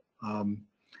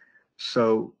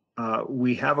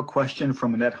 We have a question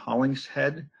from Annette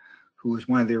Hollingshead, who is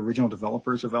one of the original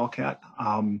developers of LCAT.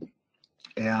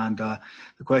 The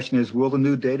question is, will the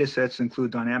new data sets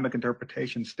include dynamic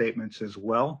interpretation statements as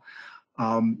well?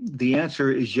 The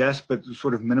answer is yes, but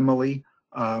sort of minimally.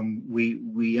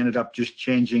 We ended up just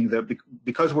changing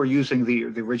because we're using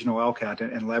the original LCAT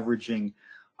and leveraging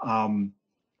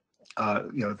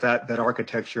that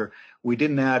architecture. We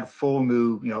didn't add full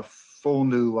new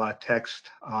text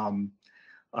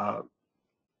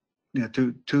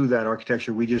to that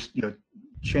architecture. We just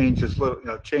changed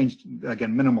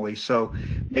again minimally. So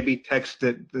maybe text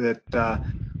that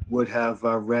would have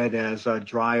read as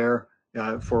drier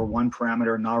for one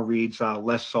parameter now reads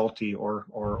less salty or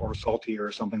salty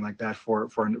or something like that for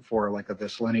like the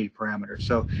salinity parameter.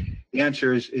 So the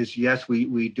answer is yes.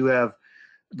 We do have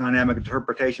dynamic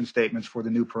interpretation statements for the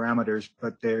new parameters,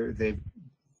 but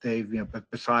but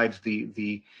besides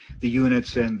the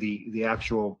units and the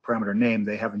actual parameter name,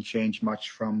 they haven't changed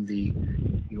much from the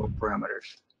old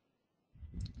parameters.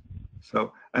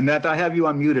 So, Annette, I have you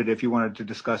unmuted if you wanted to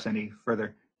discuss any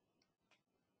further.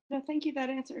 No, thank you. That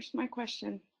answers my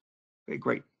question. Okay,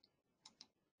 great.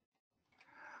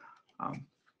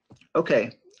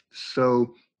 Okay,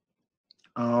 so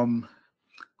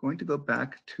going to go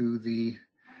back to the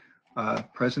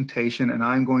presentation, and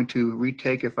I'm going to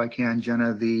retake, if I can,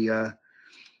 Jenna, the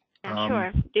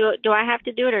sure. Do I have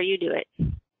to do it or you do it?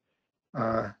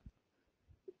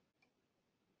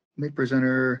 Make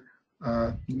presenter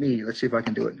me. Let's see if I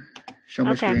can do it. Show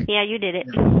my screen. Yeah, you did it.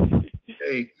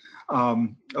 Okay.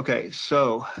 Okay.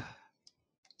 So,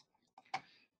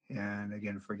 and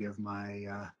again, forgive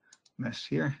my mess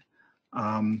here.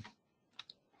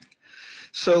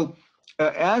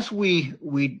 As we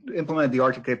implemented the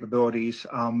Arctic capabilities,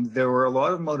 there were a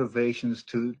lot of motivations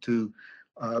to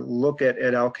look at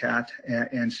LCAT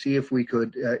and see if we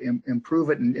could improve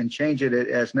it and change it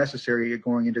as necessary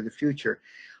going into the future.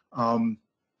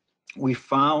 We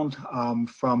found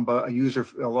from a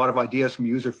lot of ideas from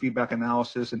user feedback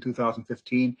analysis in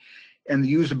 2015, and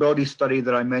the usability study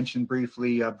that I mentioned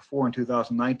briefly before in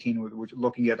 2019, we're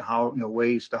looking at how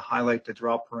ways to highlight the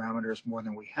drought parameters more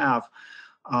than we have.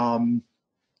 In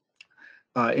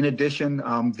addition,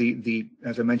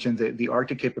 as I mentioned, the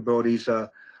Arctic capabilities,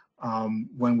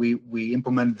 when we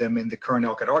implemented them in the current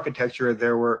LCAT architecture,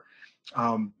 there were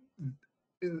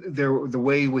the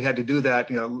way we had to do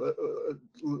that,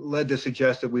 led to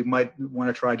suggest that we might want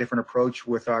to try a different approach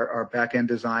with our back-end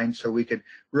design, so we could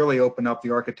really open up the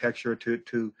architecture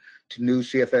to new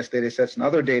CFS data sets and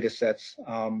other data sets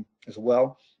as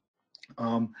well.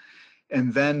 And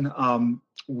then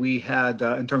we had,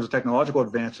 in terms of technological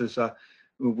advances,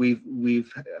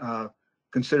 we've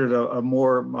considered a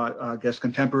more, I guess,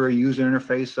 contemporary user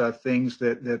interface, things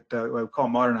that I would call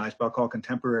modernized, but I'll call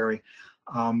contemporary,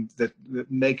 that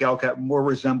make LCAT more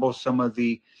resemble some of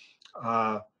the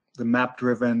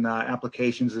map-driven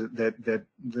applications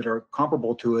that are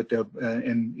comparable to it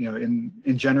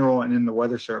in general and in the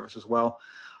Weather Service as well.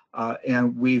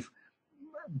 And we've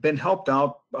been helped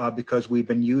out because we've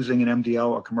been using an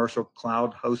MDL, a commercial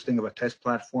cloud hosting of a test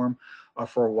platform,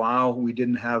 for a while. We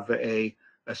didn't have a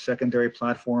secondary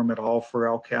platform at all for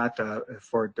LCAT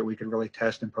that we could really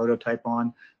test and prototype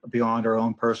on beyond our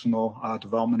own personal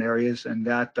development areas, and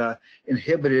that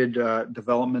inhibited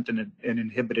development and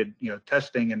inhibited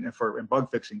testing and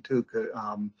bug fixing too.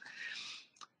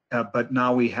 But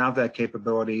now we have that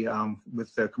capability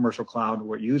with the commercial cloud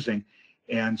we're using,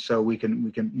 and so we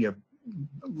can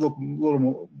look a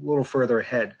little further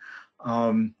ahead.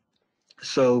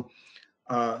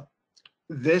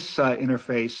 This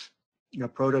interface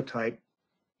prototype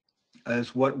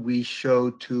is what we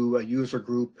showed to a user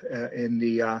group in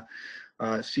the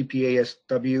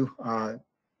CPASW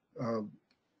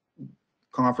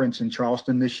conference in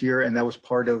Charleston this year, and that was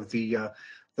part of the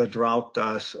drought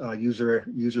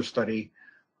user study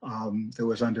that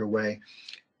was underway.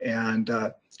 And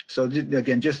so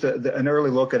again, just an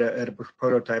early look at a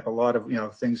prototype. A lot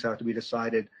of things have to be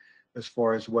decided as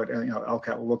far as what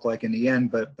LCAT will look like in the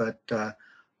end, but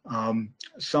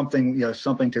something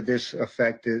to this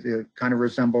effect. It kind of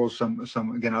resembles some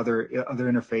again other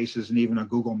interfaces and even a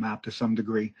Google map to some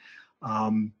degree,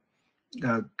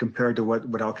 compared to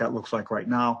what LCAT looks like right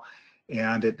now.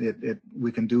 And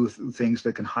we can do things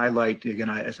that can highlight, again,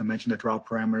 as I mentioned, the drought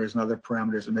parameters and other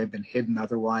parameters that may have been hidden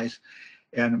otherwise,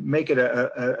 and make it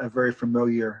a very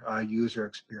familiar user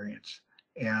experience,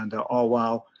 and all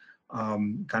while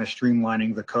kind of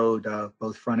streamlining the code,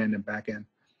 both front end and back end.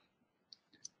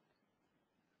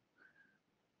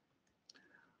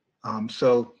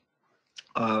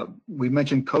 We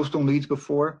mentioned coastal needs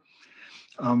before.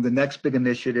 The next big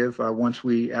initiative,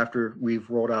 after we've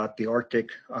rolled out the Arctic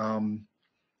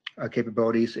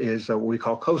capabilities, is what we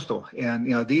call coastal,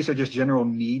 and these are just general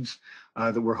needs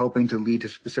that we're hoping to lead to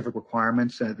specific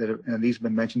requirements, and these have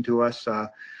been mentioned to us.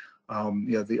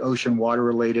 The ocean water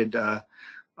related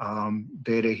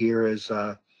data here is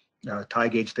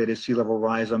tide gauge data, sea level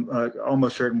rise. I'm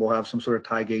almost certain we'll have some sort of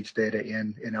tide gauge data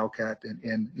in LCAT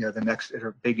in the next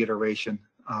big iteration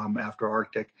after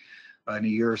Arctic in a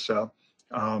year or so,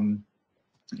 and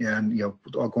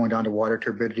all going down to water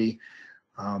turbidity.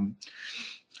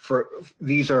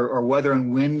 These are weather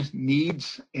and wind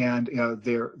needs, and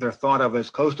they're thought of as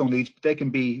coastal needs, but they can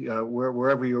be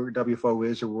wherever your WFO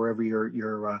is or wherever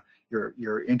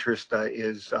your interest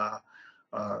is.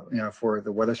 For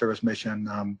the Weather Service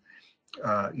mission,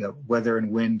 weather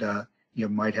and wind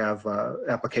might have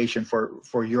application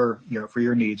for your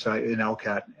needs in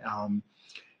LCAT.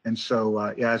 And so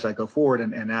as I go forward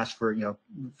and ask for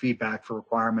feedback for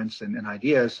requirements and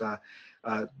ideas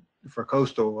for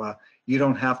coastal, you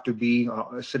don't have to be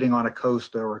sitting on a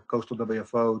coast or a coastal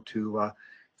WFO to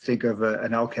think of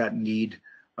an LCAT need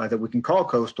that we can call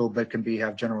coastal, but can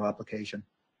have general application.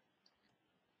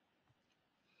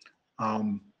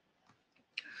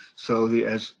 So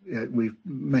as we've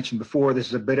mentioned before, this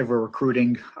is a bit of a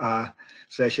recruiting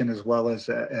session as well as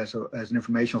an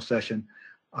informational session.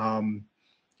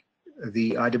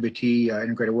 The IWT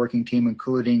Integrated Working Team,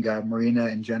 including Marina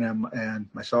and Jenna and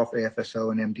myself,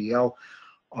 AFSO and MDL,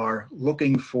 are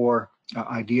looking for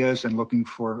ideas and looking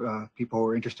for people who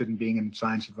are interested in being in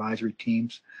science advisory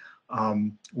teams.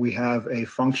 We have a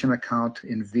function account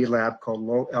in VLab called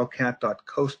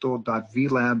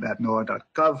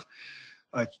lcat.coastal.vlab@noaa.gov,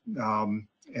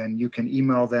 and you can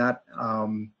email that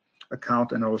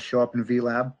account and it will show up in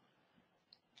VLab.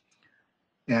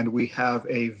 And we have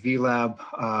a VLab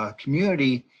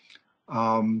community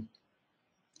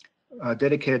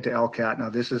dedicated to LCAT. Now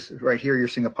this is right here, you're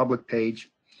seeing a public page,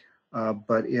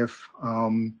 but if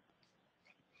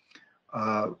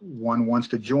one wants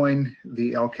to join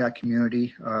the LCAT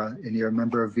community and you're a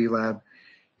member of VLab,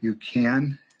 you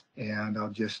can. And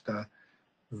I'll just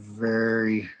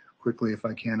very quickly, if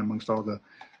I can, amongst all the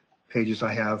pages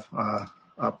I have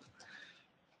up.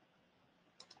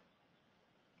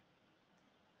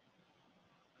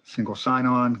 Single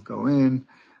sign-on, go in,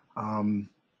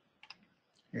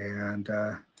 and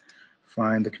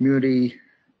find the community,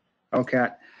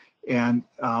 LCAT, and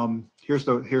here's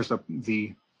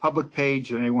the public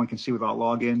page, and anyone can see without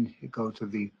login. You go to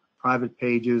the private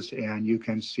pages, and you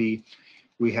can see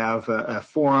we have a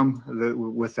forum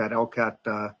with that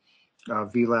LCAT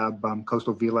VLab,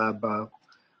 Coastal VLab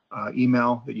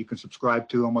email that you can subscribe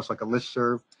to, almost like a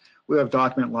listserv. We have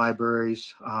document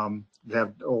libraries. They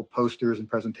have old posters and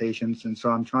presentations, and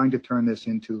so I'm trying to turn this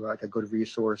into like a good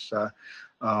resource, you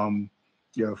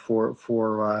know, for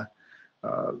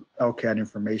LCAT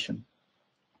information.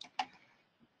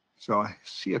 So I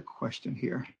see a question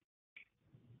here.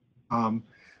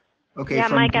 Okay. Yeah,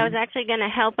 Mike, I was actually going to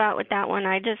help out with that one.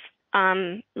 I just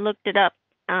looked it up.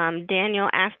 Daniel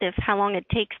asked if how long it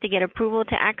takes to get approval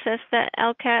to access the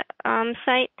LCAT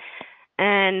site.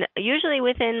 And usually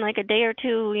within like a day or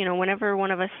two, you know, whenever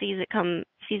one of us sees it come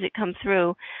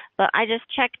through. But I just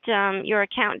checked your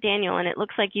account, Daniel, and it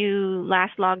looks like you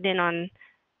last logged in on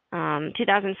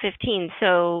 2015.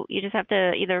 So you just have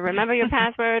to either remember your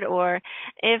password, or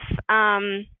if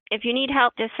you need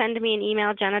help, just send me an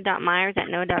email,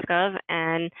 jenna.meyers@noaa.gov,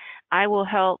 and I will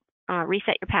help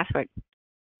reset your password.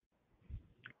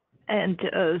 And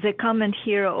the comment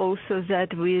here also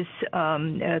that with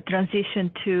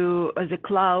transition to the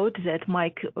cloud that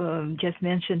Mike just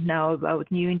mentioned now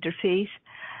about new interface,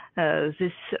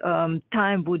 this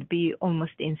time would be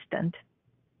almost instant.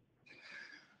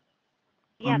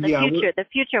 Yeah, the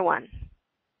future one.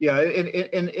 Yeah,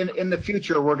 in the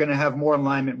future, we're going to have more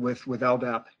alignment with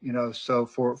LDAP, you know, so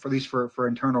for at least for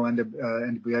internal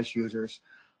NWS users,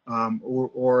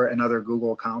 or another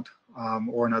Google account,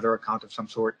 or another account of some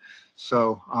sort.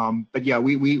 So, but yeah,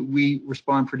 we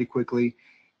respond pretty quickly,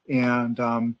 and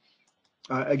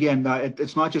again,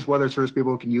 it's not just weather service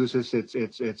people who can use this.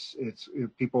 It's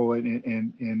people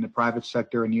in the private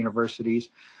sector and universities.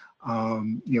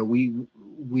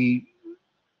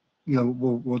 You know,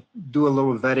 we'll do a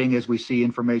little vetting as we see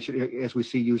information, as we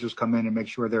see users come in, and make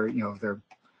sure they're you're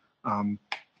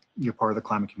part of the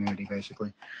climate community,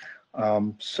 basically.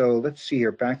 So let's see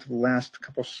here, back to the last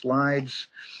couple slides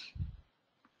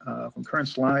from current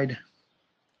slide.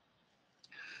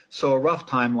 So a rough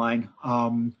timeline.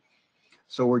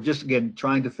 So we're just, again,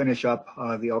 trying to finish up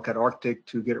the LCAT Arctic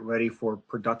to get it ready for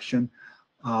production.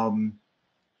 And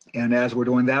as we're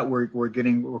doing that, we're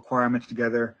getting requirements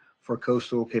together for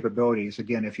coastal capabilities.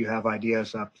 Again, if you have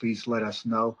ideas, please let us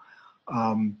know.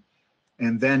 And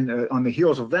then on the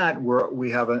heels of that,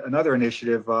 we have another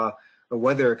initiative, the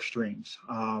weather extremes,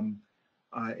 and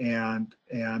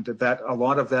that a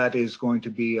lot of that is going to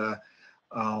be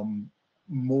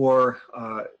more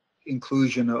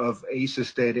inclusion of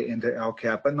ACES data into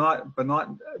LCAT,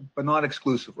 but not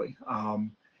exclusively.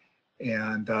 So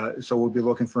we'll be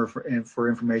looking for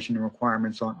information and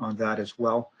requirements on that as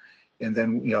well. And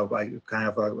then, you know, like kind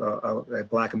of a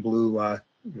black and blue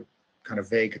kind of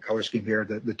vague color scheme here.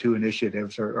 The two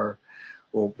initiatives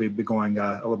will be going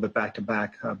a little bit back to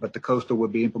back, but the coastal will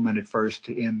be implemented first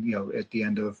at the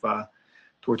end of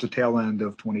towards the tail end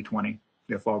of 2020,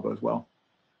 if all goes well.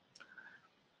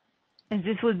 And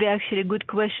this would be actually a good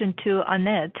question to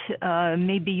Annette.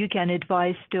 Maybe you can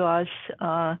advise to us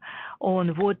on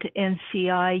what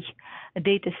NCI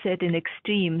data set in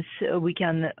extremes we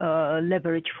can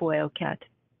leverage for LCAT.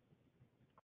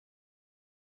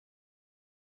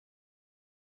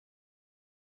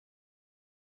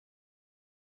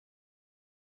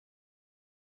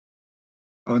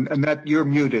 And that you're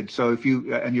muted, so if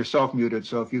you, and you're self-muted,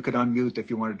 so if you could unmute if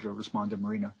you wanted to respond to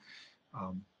Marina.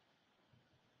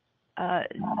 I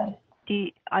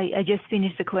just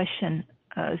finished the question,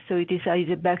 so it is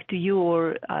either back to you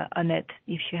or Annette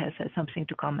if she has something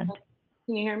to comment.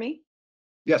 Can you hear me?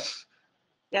 Yes.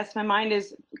 Yes, my mind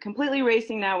is completely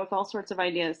racing now with all sorts of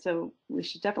ideas. So we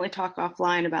should definitely talk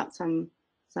offline about some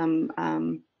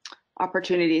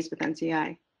opportunities with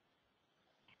NCI.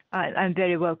 I'm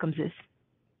very welcome this.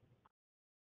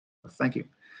 Thank you.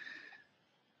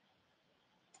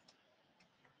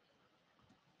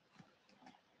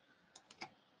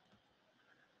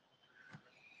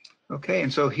 Okay,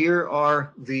 and so here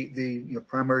are the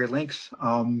primary links.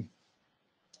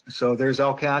 So there's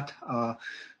LCAT.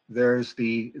 There's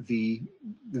the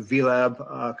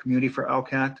VLab community for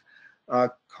LCAT.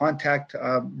 Contact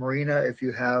Marina if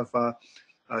you have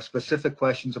specific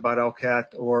questions about LCAT,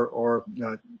 or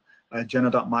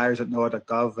Jenna.Meyers at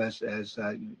NOAA.gov as in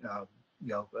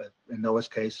NOAA's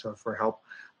case for help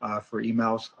for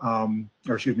emails,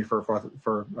 or excuse me, for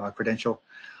credential.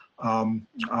 I'm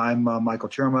Michael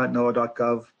Churma at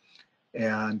NOAA.gov,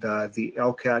 and the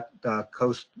LCAT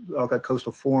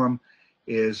Coastal Forum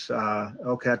is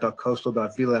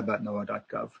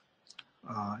lcat.coastal.vlab.noaa.gov.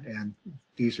 And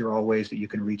these are all ways that you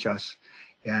can reach us,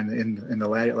 and in the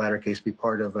latter case, be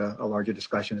part of a larger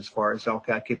discussion as far as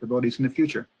LCAT capabilities in the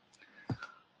future.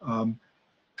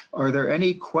 Are there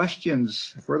any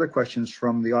questions, further questions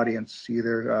from the audience?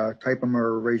 Either type them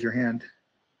or raise your hand.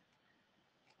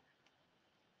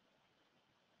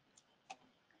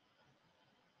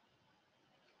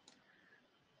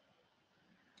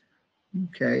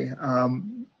 Okay,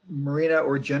 Marina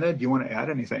or Jenna, do you want to add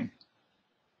anything?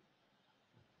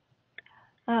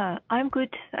 I'm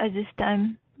good at this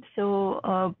time.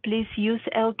 So please use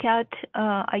LCAT,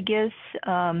 I guess,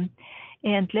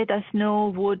 and let us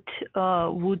know what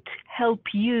would help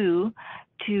you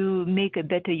to make a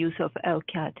better use of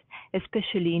LCAT,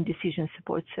 especially in decision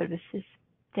support services.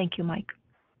 Thank you, Mike.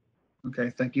 Okay,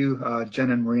 thank you,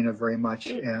 Jen and Marina, very much.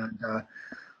 And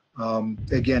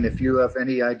again, if you have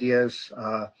any ideas,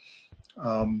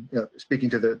 speaking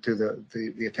to the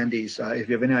attendees, if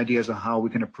you have any ideas on how we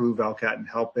can improve LCAT and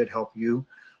help you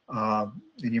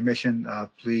in your mission,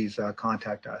 please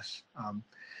contact us.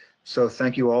 So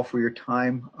thank you all for your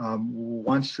time.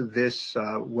 Once this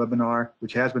webinar,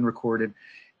 which has been recorded,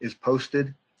 is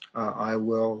posted, I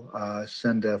will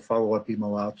send a follow-up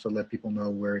email out to let people know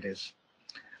where it is.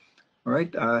 All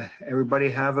right,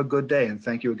 everybody have a good day, and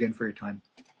thank you again for your time.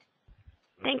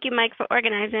 Thank you, Mike, for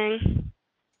organizing.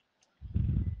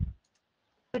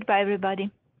 Goodbye, everybody.